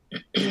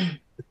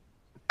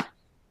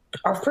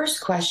 Our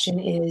first question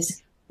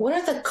is, what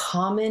are the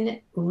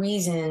common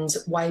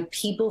reasons why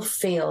people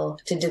fail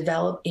to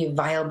develop a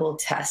viable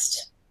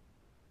test?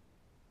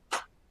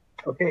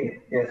 Okay,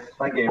 yes,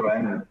 thank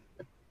you.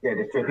 Yeah,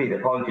 just to repeat,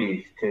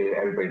 apologies to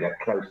everybody that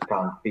Klaus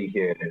can't be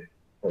here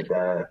at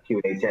the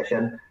Q&A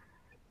session.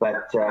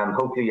 But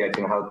hopefully I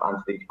can help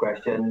answer these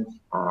questions,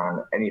 and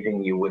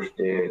anything you wish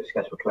to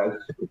discuss with Klaus,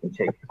 we can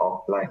take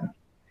offline.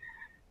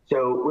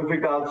 So with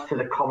regards to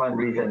the common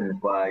reasons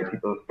why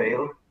people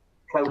fail,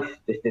 Klaus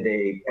just did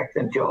an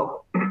excellent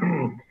job.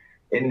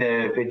 In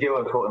the video,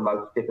 I was talking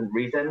about different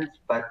reasons,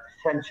 but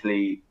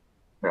essentially,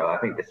 I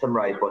think to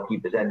summarize what he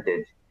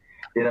presented,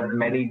 there are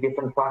many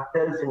different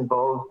factors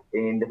involved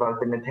in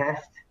developing the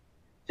test.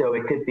 So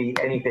it could be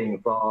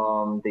anything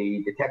from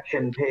the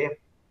detection pair,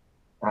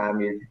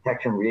 your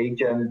detection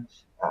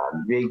reagents,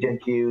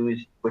 reagent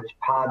use, which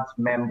pads,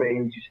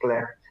 membranes you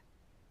select,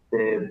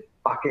 the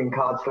backing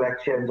card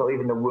selections, or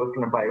even the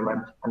working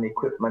environment and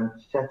equipment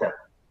setup.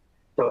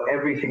 So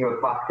every single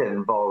factor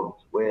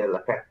involved will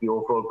affect the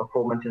overall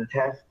performance of the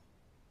test.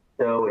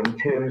 So in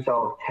terms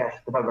of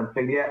test development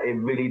failure, it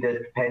really does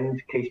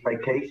depend case by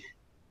case.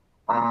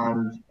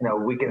 And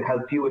we can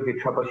help you with your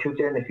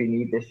troubleshooting if you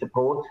need this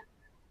support.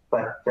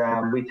 But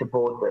we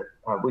support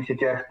that. We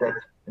suggest that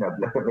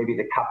look at maybe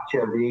the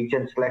capture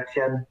reagent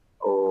selection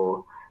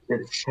or the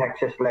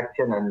detection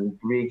selection and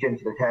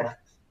reagents of the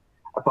tests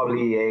are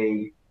probably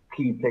a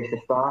key place to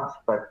start.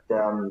 But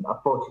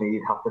unfortunately,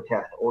 you'd have to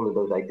test all of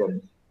those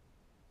items.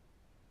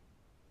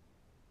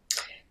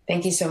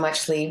 Thank you so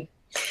much, Lee.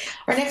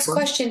 Our next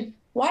question,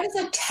 why does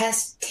a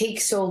test take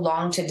so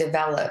long to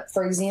develop?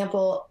 For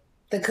example,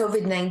 the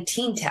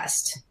COVID-19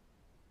 test.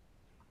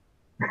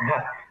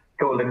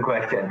 Golden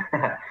question.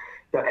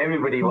 So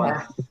everybody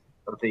wants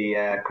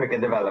the quicker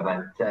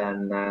development,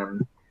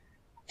 and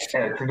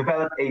to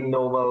develop a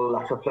normal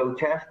lateral flow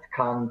test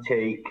can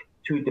take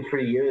 2 to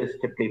 3 years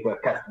typically for a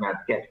customer to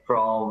get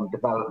from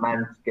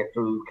development, get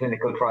through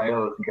clinical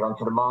trials, and get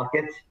onto the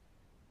market.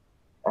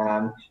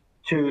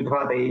 To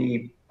develop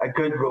a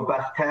good,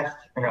 robust test,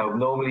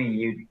 normally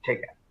you take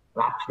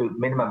an absolute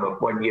minimum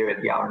of 1 year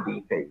at the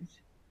R&D phase.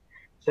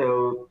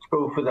 So to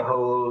go through the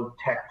whole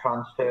tech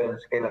transfer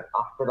and scale up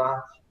after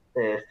that,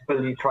 the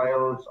stability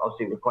trials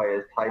obviously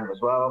requires time as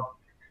well.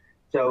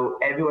 So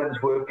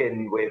everyone's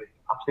working with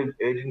absolute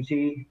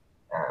urgency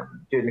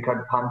during the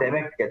current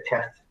pandemic to get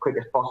tests as quick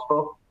as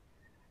possible.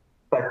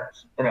 But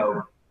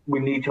we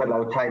need to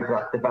allow time for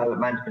that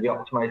development, for the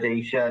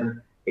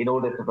optimization, in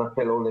order to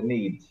fulfill all the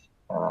needs.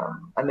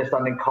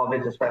 Understanding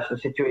COVID is a special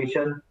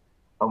situation,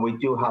 and we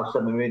do have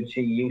some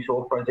emergency use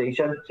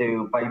authorization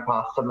to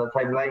bypass some of the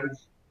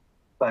timelines.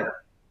 But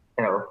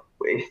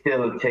it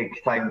still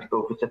takes time to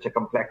go for such a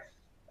complex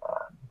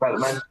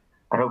development.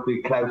 And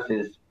hopefully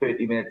Klaus's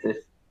 30 minutes this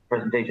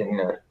presentation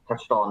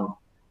touched on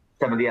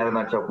some of the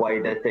elements of why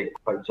it does take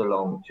quite so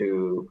long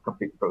to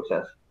complete the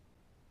process.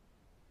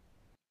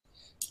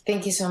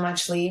 Thank you so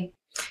much, Lee.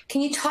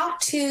 Can you talk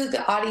to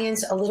the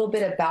audience a little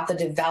bit about the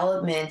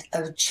development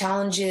of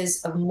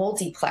challenges of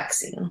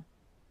multiplexing?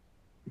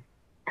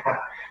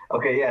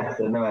 Okay, yes,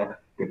 another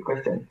good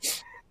question.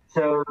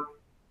 So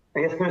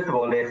I guess first of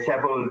all, there's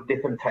several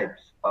different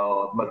types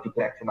of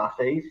multiplexing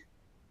assays.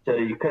 So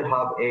you could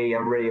have an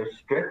array of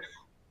strips.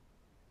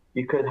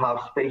 You could have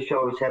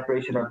spatial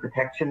separation of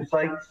detection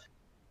sites.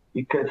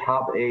 You could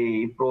have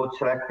a broad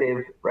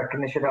selective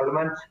recognition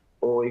element,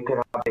 or you could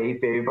have a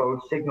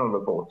variable signal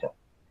reporter.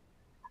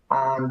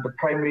 And the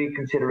primary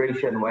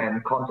consideration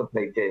when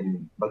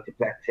contemplating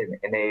multiplexing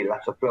in a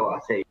lateral flow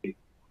assay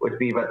would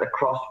be about the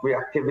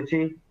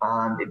cross-reactivity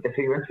and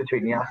interference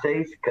between the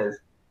assays, because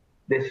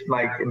this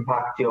might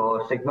impact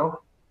your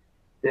signal.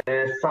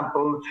 The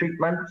sample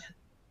treatment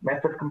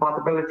method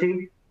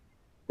compatibility,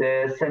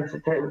 the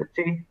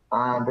sensitivity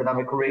and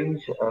dynamic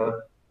range of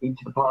each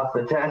of the parts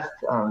of the test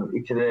and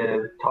each of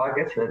the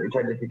targets that you're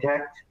trying to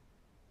detect,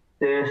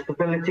 the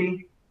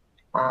stability,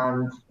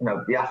 and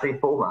the assay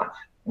format.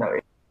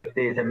 If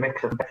there's a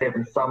mix of effective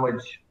and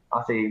sandwich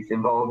assays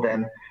involved,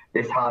 then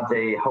this adds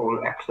a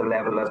whole extra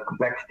level of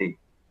complexity.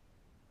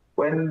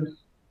 When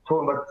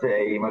talking about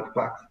a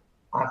multiplex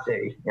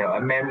assay,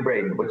 a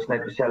membrane which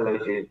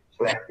nitrocellulose you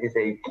select is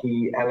a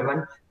key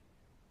element.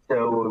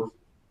 So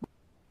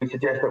we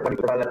suggest that when you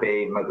develop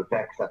a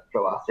multiplex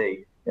flow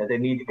assay, they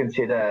need to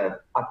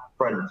consider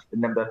upfront the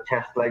number of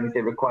test lines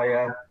they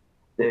require,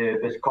 the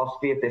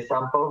viscosity of their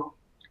sample,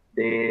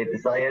 the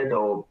desired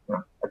or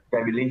at the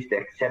very least the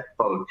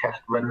acceptable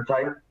test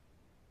runtime,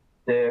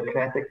 the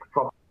kinetic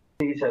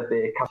properties of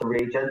the capture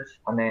reagents,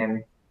 and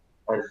then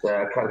as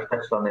Klaus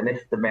touched on in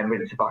this, the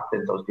membrane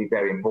surfactants obviously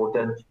very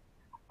important,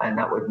 and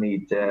that would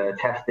need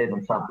testing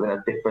and sampling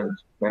of different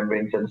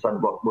membranes to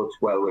understand what works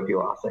well with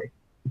your assay.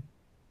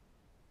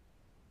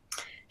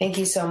 Thank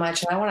you so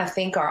much. And I want to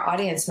thank our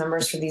audience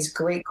members for these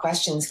great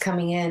questions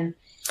coming in.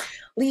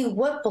 Lee,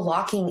 what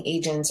blocking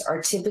agents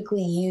are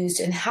typically used,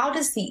 and how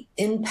does this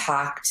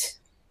impact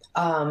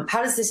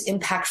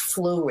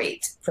flow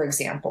rate, for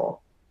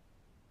example?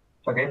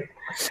 Okay,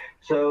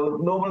 so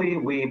normally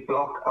we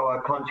block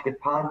our conjugate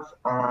pads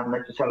and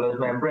nitrocellulose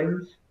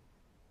membranes.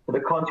 For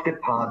the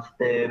conjugate pads,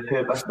 the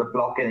purpose of the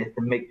blocking is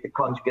to make the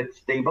conjugate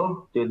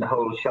stable during the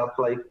whole shelf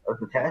life of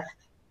the test.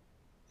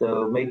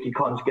 So make your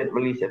conjugate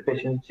release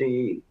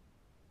efficiency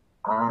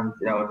and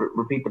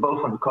repeatable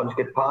from the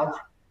conjugate pads.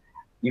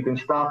 You can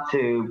start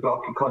to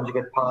block your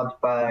conjugate pads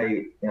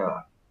by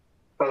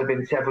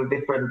developing several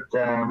different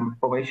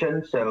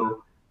formations.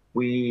 So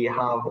we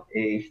have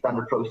a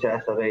standard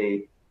process of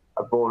a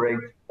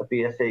bore-rigged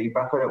BSA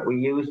buffer that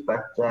we use,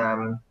 but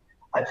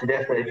I'd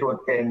suggest that if you want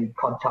to get in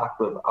contact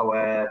with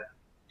our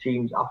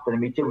teams after the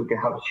meeting, we can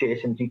help share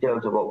some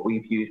details of what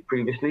we've used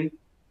previously.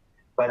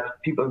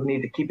 But people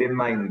need to keep in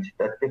mind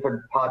that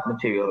different part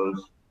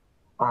materials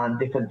and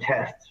different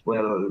tests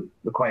will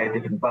require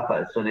different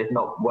buffers. So there's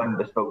not one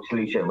bespoke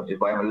solution, which is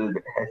why I'm a little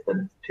bit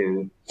hesitant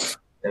to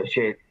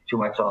share too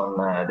much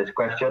on this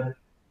question.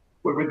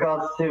 With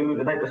regards to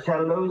the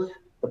nitrocellulose,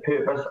 the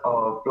purpose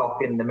of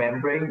blocking the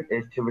membrane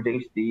is to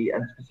reduce the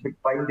unspecific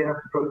binding of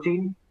the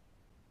protein.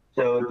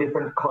 So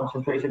different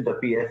concentrations of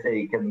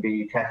BSA can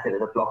be tested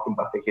as a blocking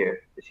buffer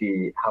here to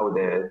see how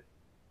the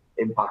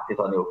impact is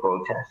on the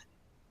overall test.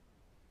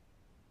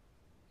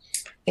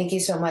 Thank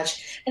you so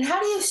much. And how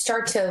do you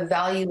start to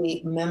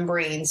evaluate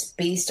membranes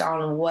based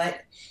on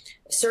what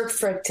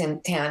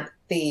surfactant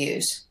they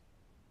use?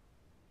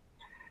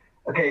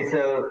 Okay,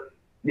 so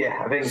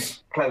yeah, I think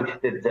Klaus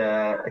did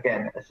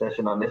again a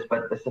session on this,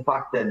 but the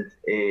surfactant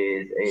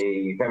is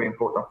a very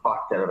important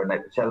factor of a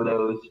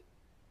nitrocellulose.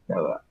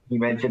 He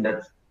mentioned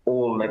that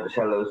all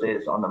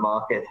nitrocelluloses on the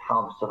market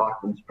have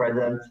surfactants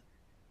present,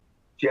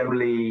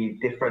 generally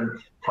different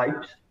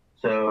types.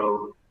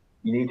 So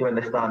you need to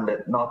understand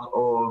that not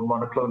all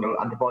monoclonal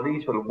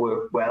antibodies will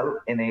work well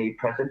in a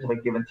presence of a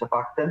given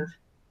surfactant.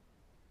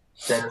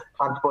 That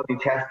antibody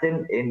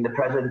testing in the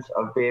presence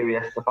of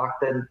various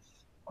surfactants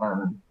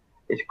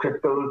is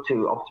critical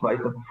to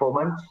optimize the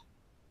performance.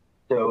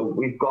 So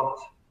we've got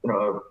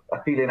a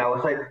feeling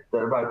our side that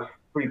about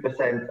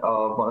 3%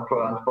 of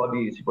monoclonal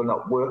antibodies will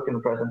not work in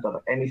the presence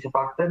of any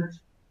surfactants.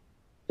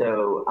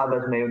 So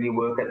others may only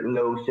work at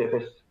low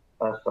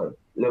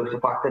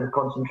surfactant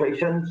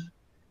concentrations.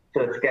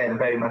 So it's again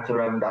very much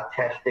around that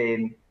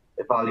testing,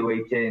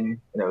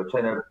 evaluating,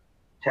 trying to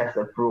test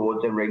as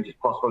broad a range as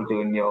possible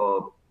during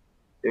your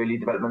early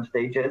development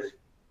stages.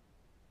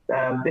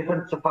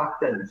 Different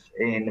surfactants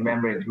in the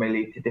membranes may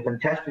lead to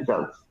different test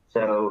results.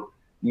 So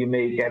you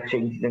may get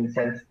changes in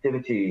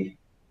sensitivity,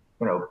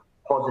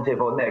 positive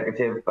or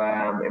negative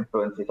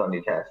influences on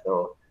your test,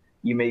 or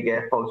you may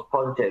get false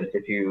positives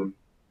if you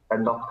are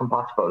not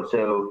compatible.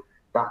 So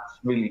that's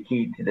really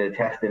key to the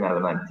testing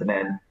element. And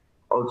then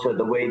also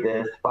the way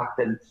the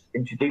surfactants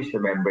introduce the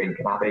membrane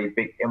can have a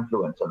big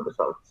influence on the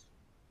results.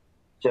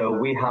 So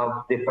we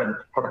have different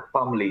product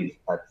families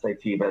at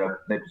Cytiva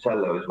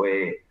nitrocellulose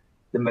where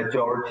the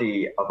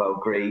majority of our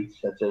grades,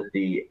 such as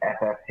the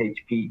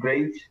FFHP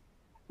grades,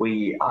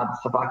 we add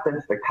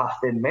surfactants, the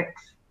cast-in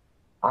mix.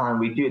 And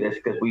we do this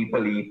because we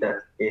believe that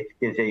it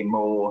gives a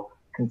more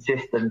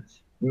consistent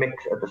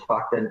mix of the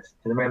surfactants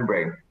to the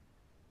membrane.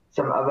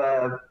 Some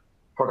other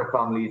product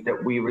families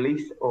that we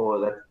release or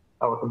that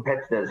our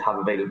competitors have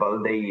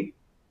available, they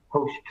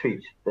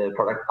post-treat the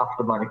product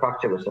after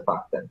manufacture with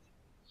surfactant.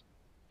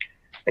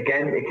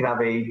 Again, it can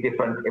have a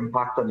different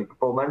impact on your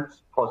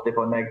performance, positive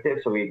or negative.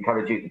 So we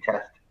encourage you to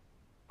test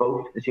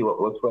both to see what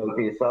works well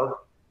for yourself.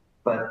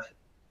 But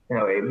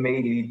it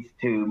may lead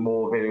to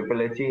more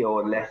variability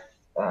or less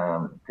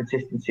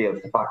consistency of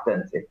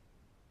surfactants if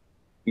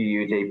you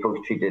use a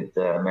post-treated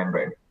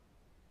membrane.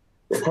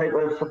 The type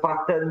of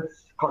surfactants,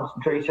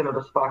 concentration of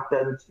the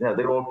surfactants,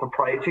 they're all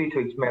proprietary to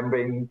each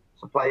membrane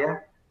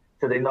supplier.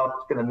 So they're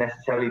not going to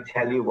necessarily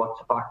tell you what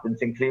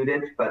surfactants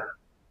included, but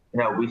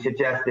we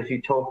suggest if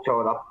you talk to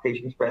our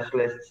application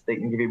specialists, they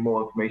can give you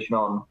more information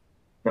on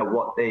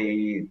what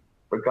they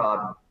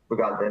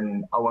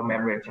regarding our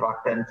membrane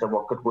surfactants and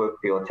what could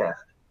work for your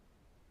test.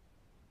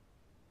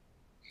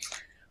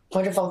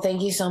 Wonderful.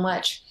 Thank you so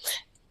much.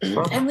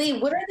 And Lee,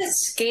 what are the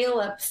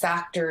scale-up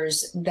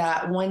factors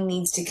that one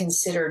needs to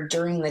consider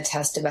during the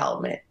test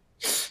development?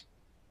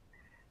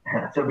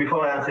 So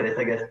before I answer this,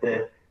 I guess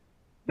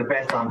the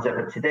best answer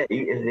for today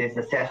is there's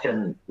a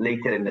session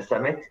later in the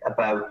summit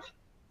about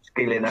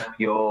scaling up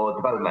your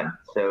development.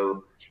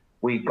 So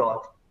we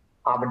got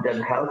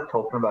Aberdeen Health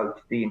talking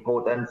about the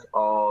importance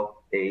of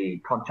a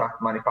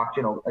contract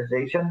manufacturing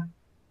organization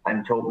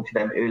and talking to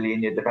them early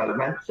in your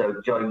development.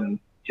 So join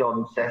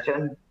John's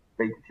session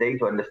later today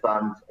to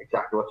understand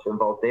exactly what's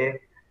involved there.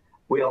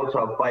 We also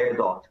have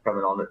Biodot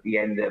coming on at the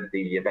end of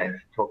the event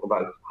to talk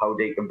about how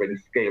they can bring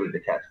scale to the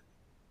test.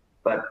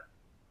 But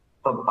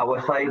from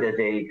our side as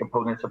a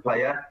component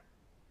supplier,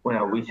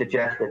 we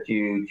suggest that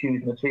you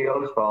choose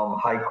materials from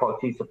high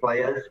quality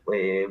suppliers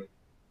with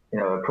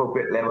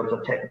appropriate levels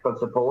of technical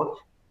support.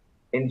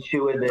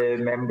 Ensure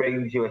the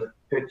membranes you are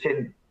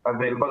purchasing are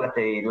available at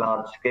a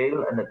large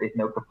scale and that there's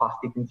no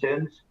capacity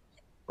concerns.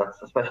 That's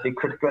especially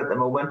critical at the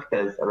moment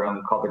because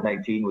around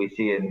COVID-19 we're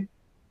seeing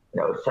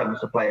some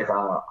suppliers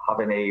are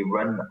having a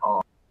run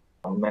on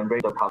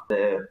membranes that have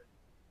the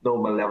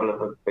normal level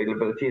of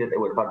availability that they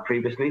would have had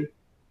previously.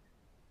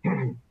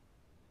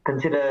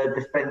 Consider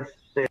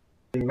dispensing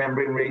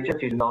membrane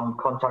reagents using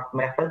non-contact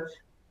methods.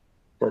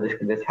 So this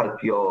can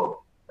help your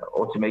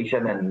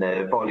automation and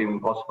the volume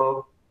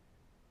possible.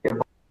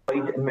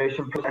 Avoid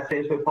immersion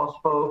processes where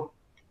possible.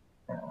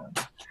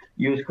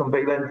 Use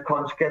covalent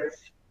conjugates,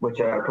 which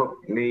are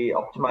appropriately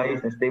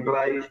optimized and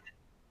stabilized.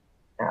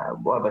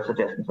 What other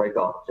suggestions have I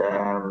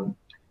got?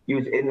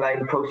 Use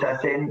inline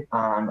processing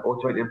and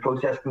automated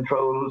process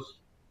controls.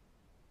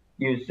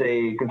 Use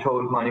a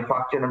controlled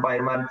manufacturing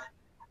environment.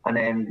 And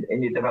then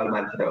in your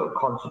development,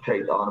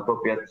 concentrate on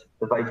appropriate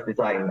device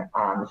design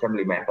and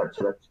assembly methods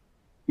so that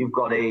you've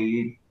got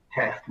a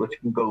test which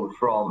can go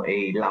from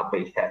a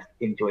lab-based test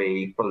into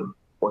a full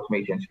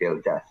automation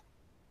scale test.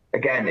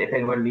 Again, if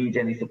anyone needs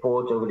any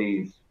support over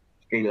these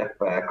scale-up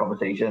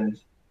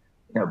conversations,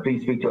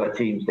 please speak to our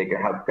teams. They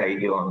can help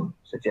guide you on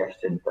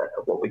suggestions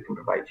of what we can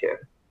provide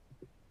here.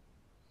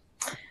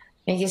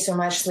 Thank you so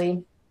much,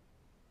 Lee.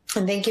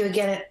 And thank you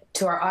again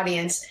to our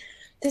audience.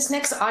 This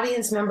next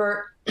audience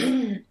member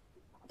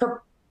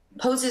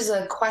poses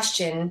a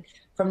question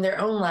from their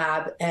own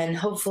lab and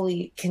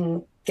hopefully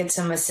can get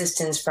some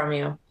assistance from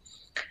you.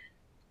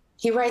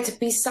 He writes,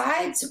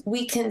 besides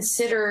we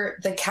consider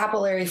the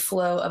capillary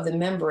flow of the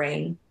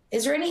membrane,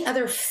 is there any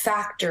other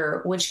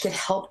factor which could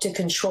help to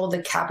control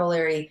the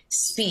capillary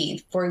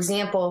speed? For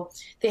example,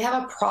 they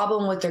have a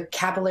problem with their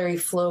capillary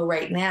flow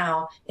right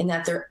now in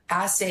that their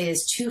assay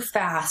is too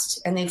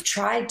fast and they've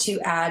tried to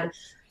add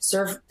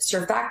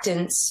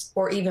surfactants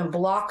or even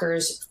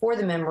blockers for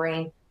the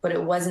membrane, but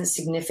it wasn't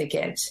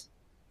significant.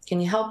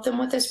 Can you help them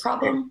with this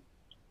problem?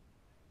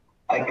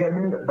 I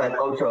can, but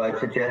also I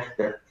suggest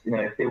that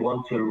if they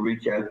want to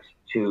reach out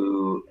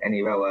to any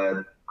of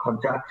our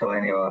contacts or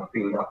any of our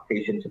field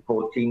application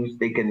support teams,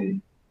 they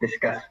can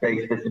discuss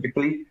very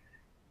specifically.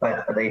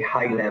 But at a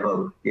high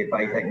level, the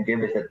advice I can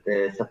give is that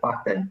the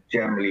surfactant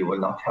generally will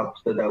not help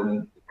slow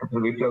down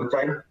capillary flow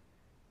time.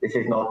 This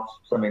is not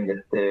something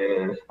that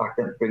the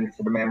surfactant brings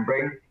to the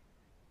membrane.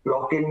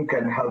 Blocking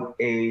can help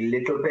a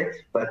little bit,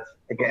 but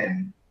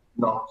again,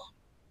 not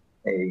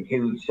a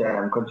huge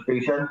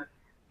contribution.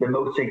 The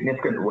most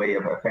significant way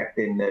of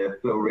affecting the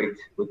flow rate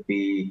would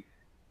be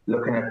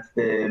looking at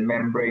the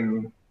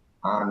membrane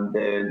and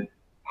the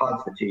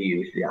pads that you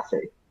use for the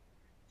assay.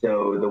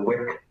 So the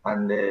wick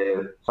and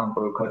the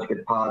sample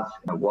conjugate pads,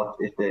 what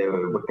is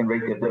the wicking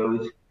rate of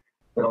those,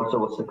 but also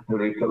what's the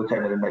capillary flow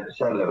time of the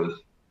nitrocellulose.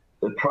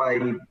 So try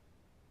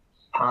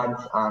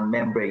pads and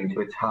membranes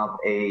which have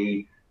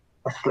a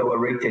slower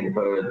rating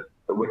for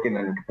the wicking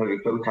and capillary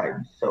flow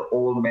times. So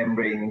all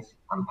membranes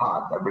and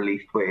pads are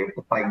released with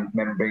defined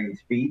membrane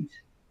speeds.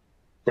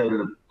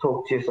 So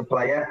talk to your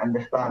supplier,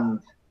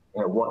 understand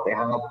what they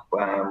have,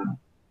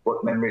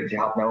 what membranes you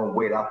have now, and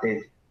where that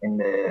is in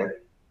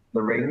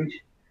the range,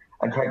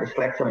 and try to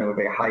select something with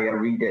a higher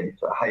reading,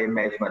 so a higher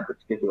measurement, which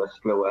gives you a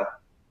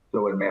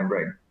slower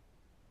membrane.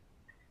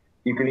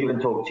 You can even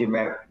talk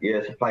to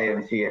your supplier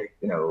and see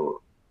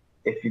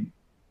if you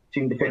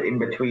seem to fit in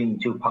between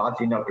two parts,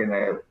 you're not getting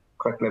a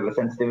correct level of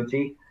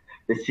sensitivity,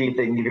 to see if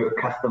they can give you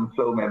a custom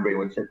flow membrane,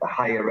 which is at the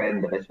higher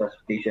end of the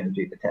specification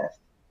to the test.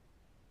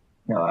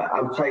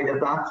 Outside of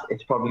that,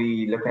 it's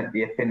probably looking at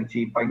the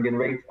affinity binding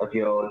rate of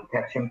your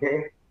detection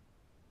pair.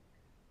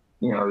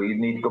 You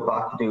need to go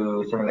back to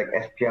do something like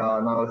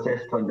SPR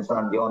analysis to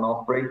understand the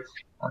on-off rates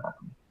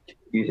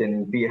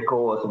using vehicle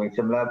or something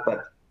similar.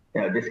 But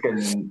this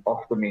can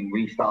often mean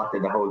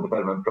restarting the whole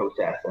development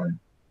process. And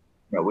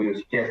we would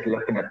suggest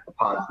looking at the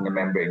pads in the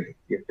membrane as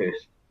your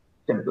first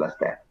simpler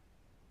step.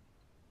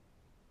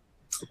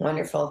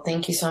 Wonderful.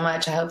 Thank you so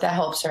much. I hope that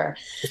helps her.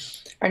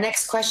 Our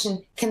next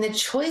question, can the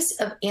choice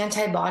of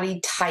antibody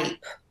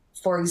type,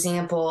 for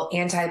example,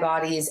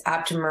 antibodies,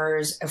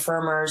 aptamers,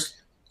 affirmers,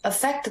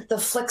 affect the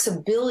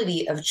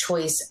flexibility of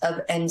choice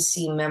of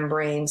NC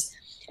membranes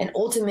and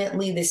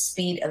ultimately the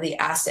speed of the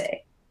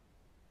assay?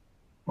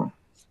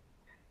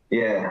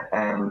 Yeah,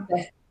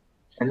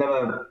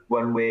 another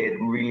one where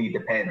it really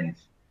depends.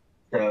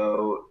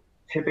 So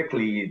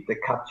typically the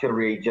capture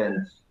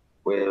reagents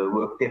will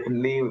work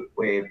differently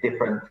with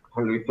different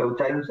calorie flow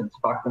times and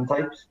surfactant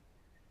types.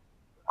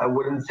 I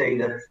wouldn't say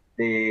that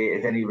there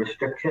is any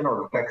restriction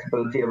or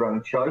flexibility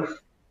around choice,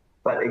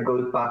 but it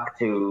goes back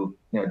to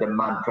the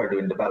mantra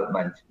doing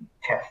development.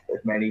 Test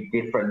as many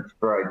different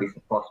varieties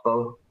as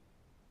possible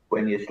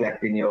when you're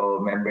selecting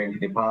your membranes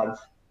and your pads.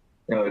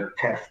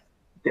 Test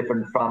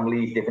different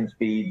families, different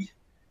speeds,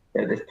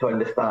 just to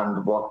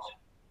understand what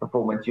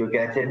performance you're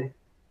getting.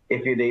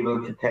 If you're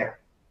able to test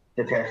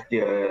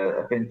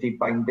your affinity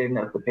binding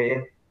of the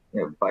pair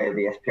via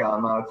the SPR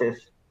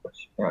analysis,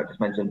 which I just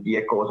mentioned,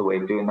 vehicle is a way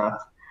of doing that.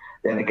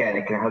 Then again,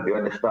 it can help you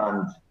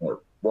understand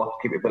what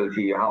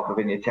capability you have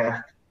within your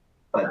test.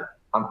 But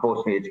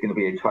unfortunately, it's going to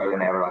be a trial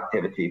and error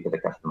activity for the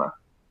customer.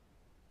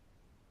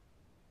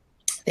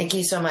 Thank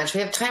you so much.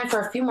 We have time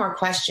for a few more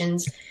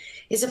questions.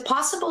 Is it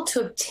possible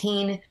to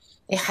obtain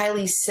a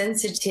highly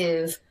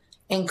sensitive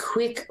and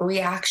quick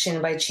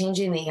reaction by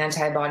changing the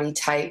antibody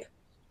type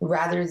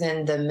rather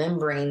than the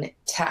membrane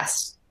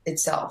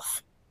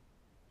itself?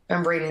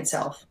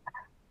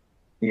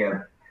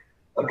 Yeah.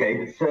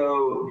 Okay.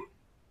 So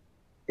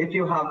if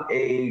you have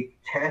a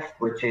test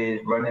which is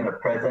running at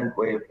present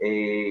with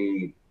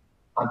a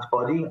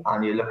antibody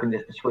and you're looking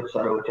just to switch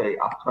that over to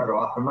aptamer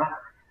or aftermer,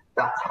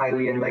 that's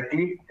highly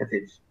unlikely because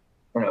it's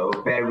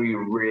very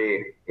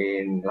rare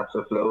in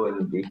lateral flow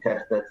and the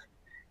test that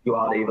you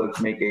are able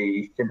to make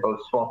a simple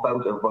swap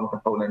out of one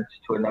component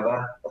to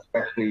another,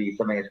 especially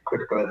something as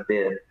critical as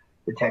the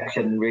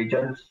detection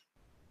reagents.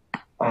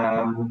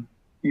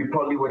 You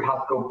probably would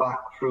have to go back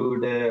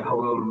through the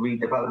whole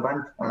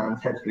redevelopment and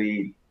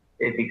essentially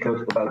it'd be close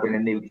to developing a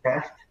new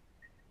test.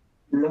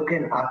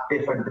 Looking at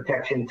different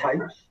detection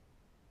types,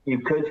 you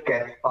could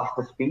get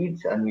faster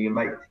speeds and you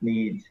might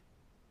need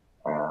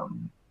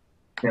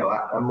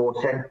a more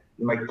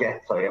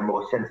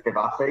sensitive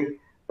assay,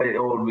 but it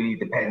all really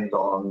depends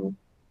on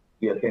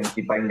your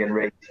affinity binding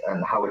rate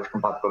and how it's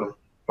compatible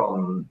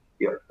from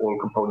all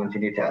components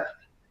in your test.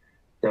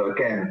 So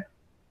again,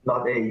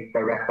 not a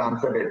direct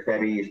answer, but it's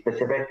very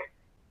specific.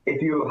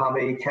 If you have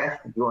a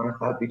test that you want us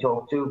to help you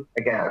talk to,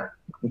 again, I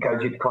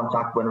encourage you to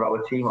contact one of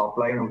our team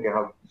offline and we can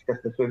help discuss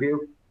this with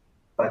you.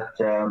 But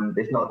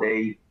there's not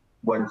a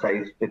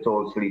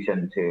one-size-fits-all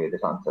solution to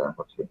this answer,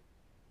 unfortunately.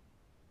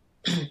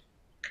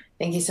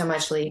 Thank you so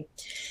much, Lee.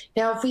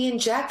 Now, if we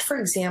inject, for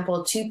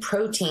example, 2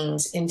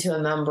 proteins into a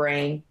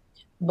membrane,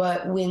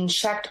 but when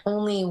checked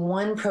only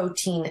one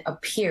protein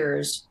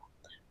appears,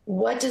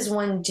 what does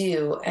one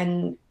do?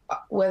 And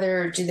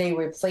whether do they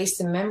replace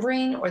the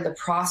membrane or the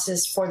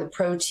process for the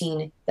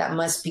protein that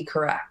must be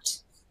correct?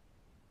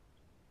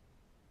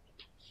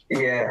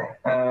 Yeah,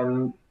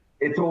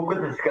 it's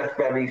awkward to discuss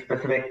very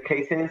specific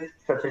cases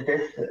such as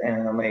this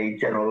in a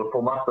general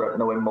format without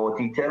knowing more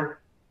detail.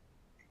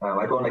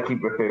 I don't want to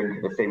keep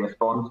referring to the same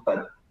response,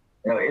 but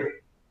if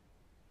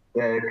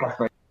the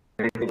customer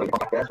is able to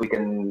contact us, we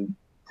can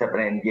set up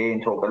an NDA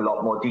and talk a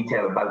lot more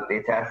detail about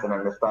their test and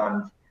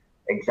understand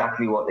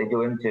exactly what they're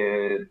doing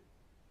to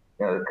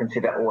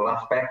consider all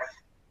aspects.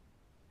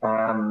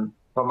 From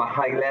a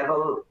high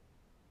level,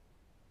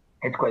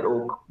 it's quite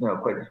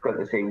difficult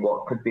to say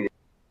what could be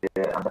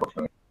the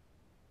unfortunately.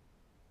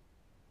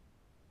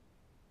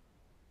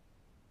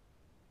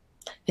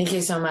 Thank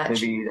you so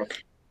much.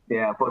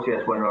 Unfortunately,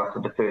 that's one we'll have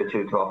to defer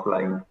to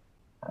offline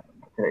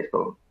today's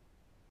call.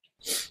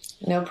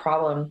 No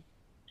problem.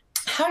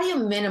 How do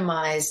you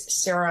minimize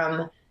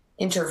serum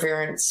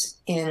interference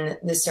in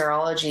the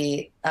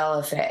serology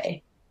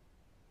LFA?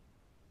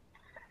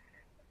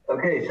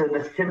 Okay, so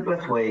the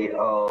simplest way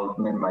of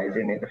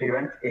minimizing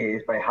interference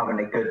is by having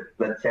a good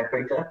blood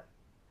separator.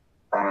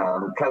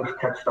 Klaus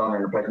touched on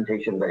in the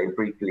presentation very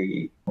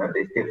briefly,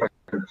 there's different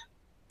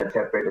blood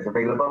separators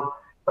available,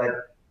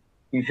 but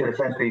you should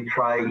essentially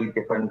try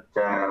different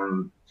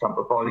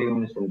sample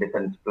volumes and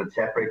different blood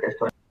separators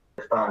to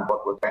understand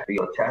what works best for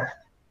your test.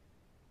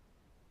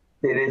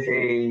 There is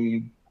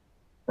a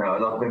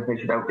lot of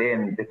information out there,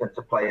 and different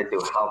suppliers do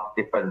have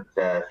different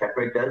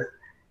separators.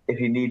 If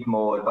you need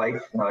more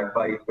advice, I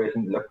advise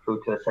person to look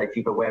through to the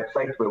Cytiva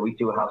website where we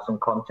do have some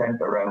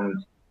content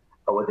around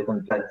our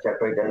different blood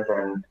separators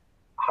and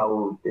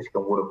how this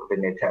can work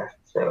within their test.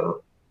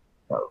 So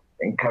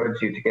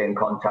encourage you to get in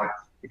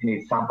contact if you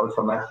need samples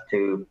from us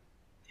to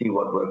see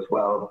what works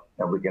well,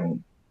 and we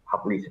can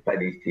happily supply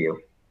these to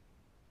you.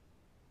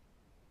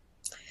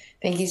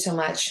 Thank you so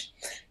much.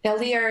 Now,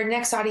 Lee, our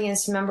next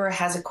audience member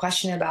has a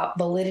question about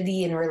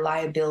validity and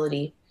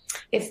reliability.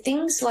 If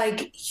things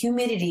like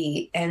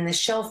humidity and the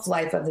shelf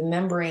life of the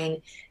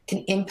membrane can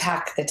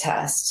impact the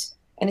test,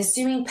 and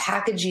assuming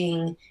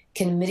packaging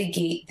can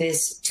mitigate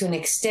this to an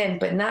extent,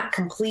 but not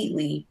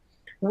completely,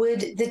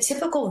 would the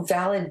typical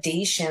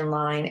validation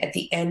line at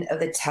the end of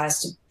the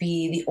test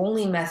be the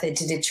only method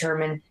to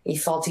determine a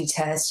faulty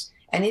test?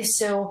 And if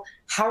so,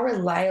 how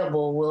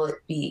reliable will it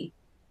be?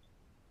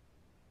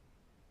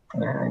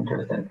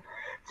 Interesting.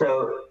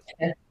 So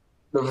the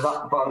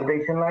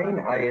validation line,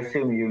 I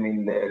assume you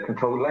mean the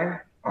control line.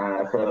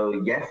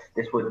 So yes,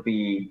 this would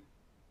be,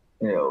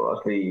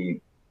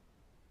 obviously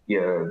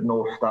your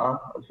North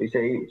Star, as we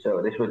say.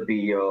 So this would be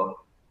your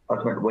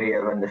ultimate way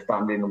of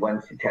understanding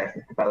once the test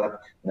is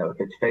developed, if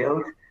it's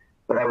failed.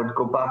 But I would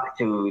go back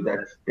to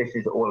that this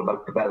is all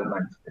about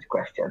development, this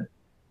question.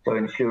 So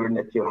ensuring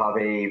that you have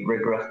a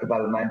rigorous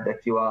development, that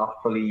you are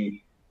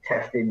fully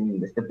testing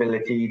the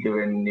stability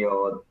during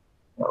your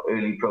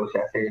early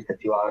processes, that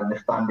you are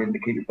understanding the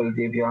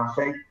capability of your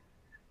assay.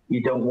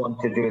 You don't want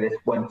to do this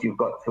once you've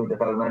got through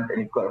development and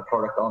you've got a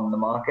product on the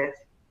market.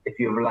 If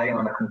you're relying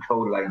on a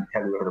control line to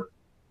tell you whether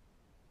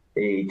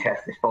a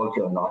test is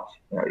faulty or not,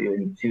 you're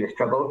in serious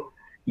trouble.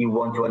 You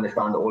want to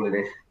understand all of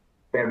this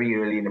very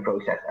early in the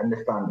process,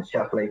 understand the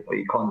shelf life of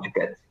your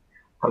conjugates,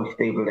 how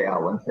stable they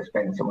are once they're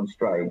spent someone's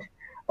stride,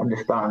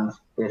 understand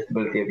the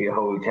stability of your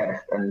whole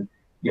test. And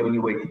the only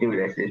way to do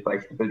this is by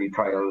stability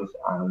trials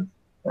and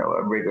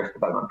a rigorous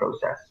development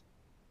process.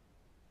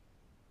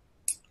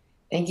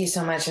 Thank you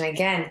so much. And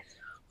again,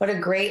 what a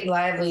great,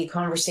 lively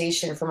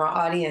conversation from our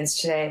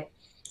audience today.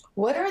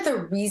 What are the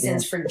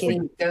reasons for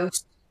getting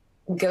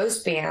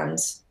ghost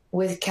bands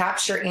with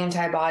capture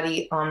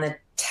antibody on the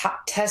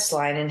test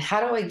line, and how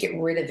do I get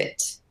rid of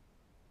it?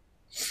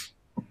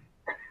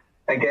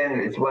 Again,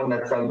 it's one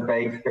that sounds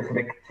very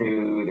specific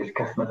to this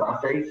customer's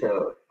assay,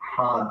 so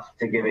hard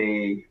to give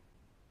an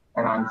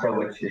answer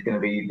which is going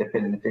to be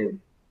definitive,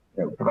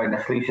 providing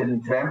a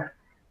solution to them.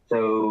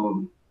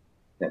 So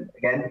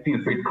again,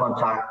 feel free to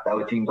contact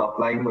our teams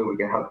offline where we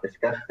can help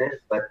discuss this.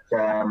 But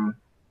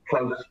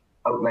Klaus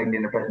outlined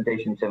in the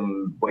presentation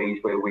some ways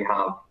where we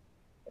have,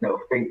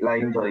 faint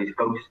lines or these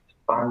ghost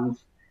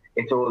bands.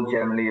 It's all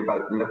generally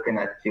about looking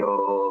at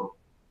your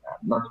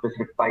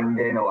non-specific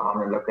binding or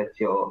having a look at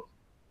your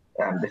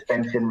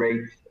dispensing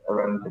rates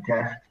around the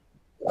test.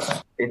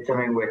 It's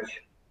something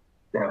which,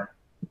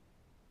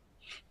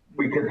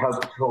 we could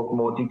help talk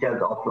more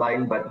details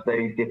offline, but it's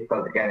very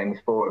difficult again in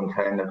this forum to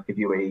kind of give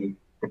you a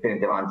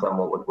definitive answer on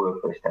what would work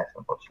for this test,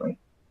 unfortunately.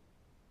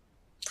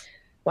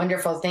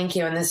 Wonderful, thank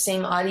you. And the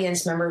same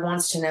audience member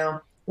wants to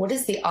know, what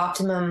is the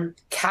optimum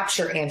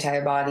capture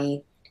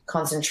antibody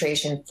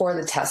concentration for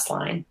the test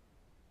line?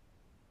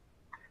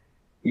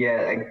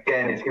 Yeah,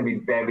 again, it's going to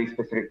be very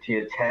specific to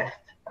your test,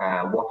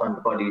 what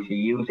antibodies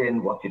you're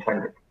using, what you're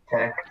trying to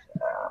detect.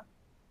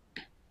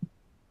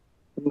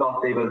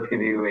 Not able to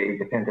give you a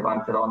definitive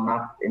answer on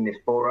that in this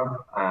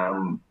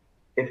forum.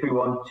 If we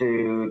want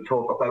to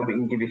talk about, we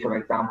can give you some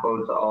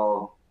examples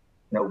of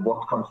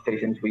what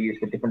concentrations we use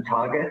for different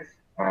targets.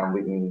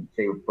 We can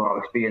say from our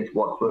experience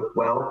what's worked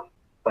well,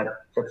 but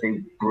such a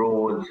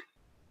broad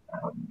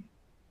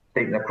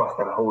statement across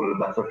the whole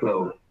vessel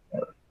flow,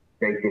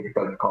 very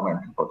difficult to comment,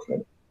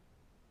 unfortunately.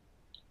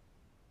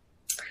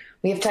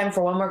 We have time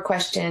for one more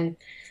question.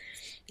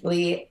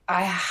 Lee,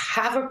 I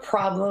have a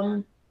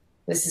problem.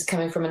 This is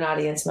coming from an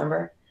audience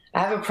member. I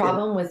have a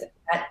problem with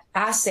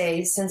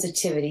assay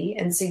sensitivity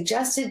and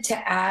suggested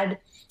to add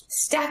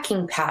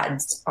stacking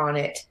pads on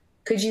it.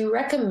 Could you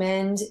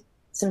recommend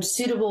some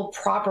suitable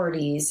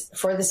properties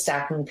for the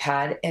stacking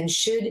pad? And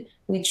should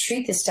we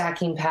treat the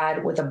stacking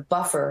pad with a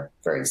buffer,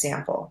 for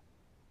example?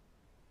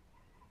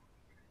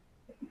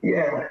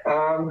 Yeah,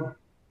 so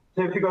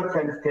if you've got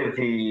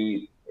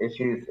sensitivity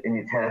issues in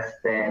your test,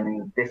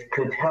 then this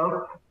could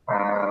help,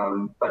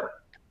 but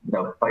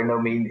by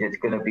no means it's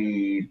going to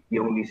be the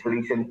only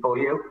solution for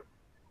you.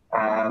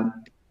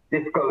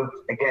 Difficult,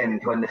 again,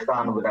 to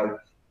understand without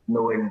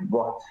knowing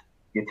what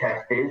your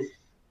test is.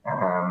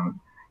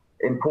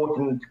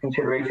 Important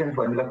considerations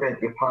when looking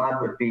at your pad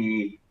would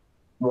be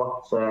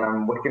what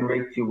working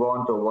rates you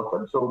want or what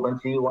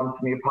absorbency you want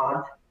from your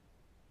pad.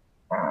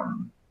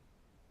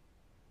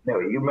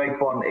 You might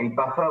want a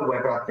buffer,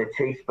 whether that's a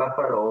chase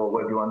buffer or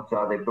whether you want to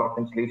have a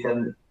blocking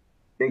solution.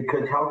 They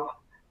could help,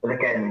 but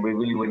again, we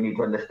really would need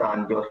to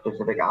understand your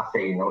specific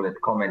assay in order to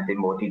comment in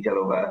more detail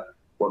over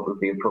what would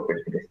be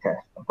appropriate for this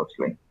test,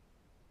 unfortunately.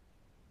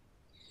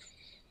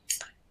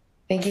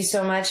 Thank you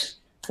so much,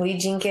 Lee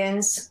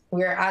Jenkins.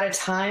 We are out of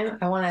time.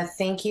 I want to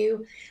thank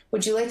you.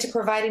 Would you like to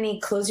provide any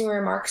closing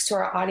remarks to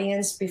our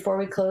audience before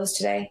we close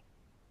today?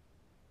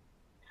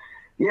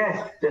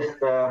 Yes, just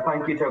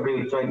thank you to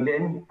everybody who joined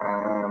in.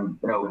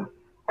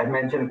 I've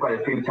mentioned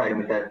quite a few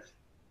times that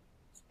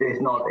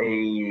there's not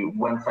a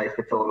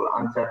one-size-fits-all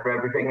answer for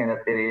everything, and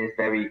that it is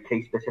very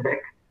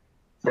case-specific.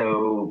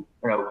 So,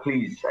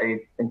 please, I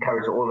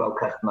encourage all of our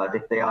customers,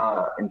 if they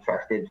are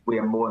interested, we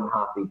are more than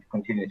happy to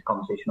continue this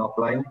conversation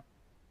offline.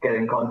 Get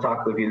in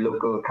contact with your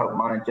local account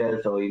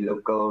managers or your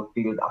local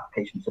field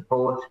application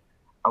support,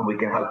 and we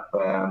can help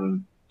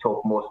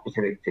talk more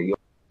specific to your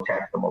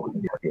test and what we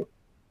can do for you.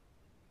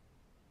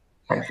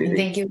 Thanks, Susie.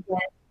 Thank you again.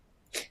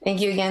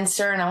 Thank you again,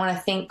 sir. And I want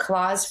to thank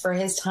Klaus for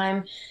his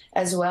time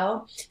as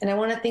well. And I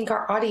want to thank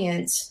our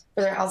audience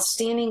for their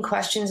outstanding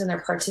questions and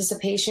their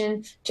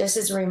participation. Just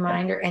as a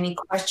reminder, any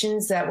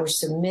questions that were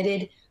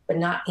submitted but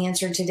not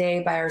answered today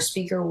by our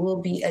speaker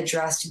will be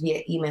addressed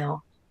via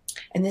email.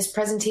 And this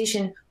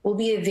presentation will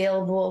be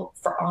available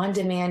for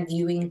on-demand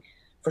viewing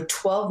for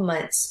 12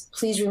 months.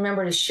 Please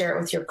remember to share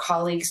it with your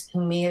colleagues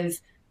who may have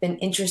been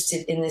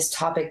interested in this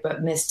topic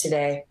but missed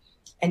today.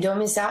 And don't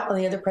miss out on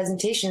the other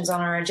presentations on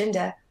our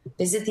agenda.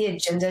 Visit the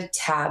agenda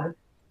tab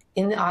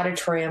in the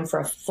auditorium for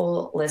a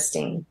full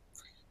listing.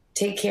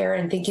 Take care,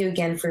 and thank you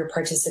again for your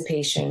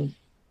participation.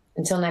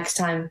 Until next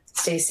time,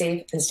 stay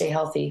safe and stay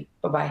healthy.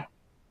 Bye-bye.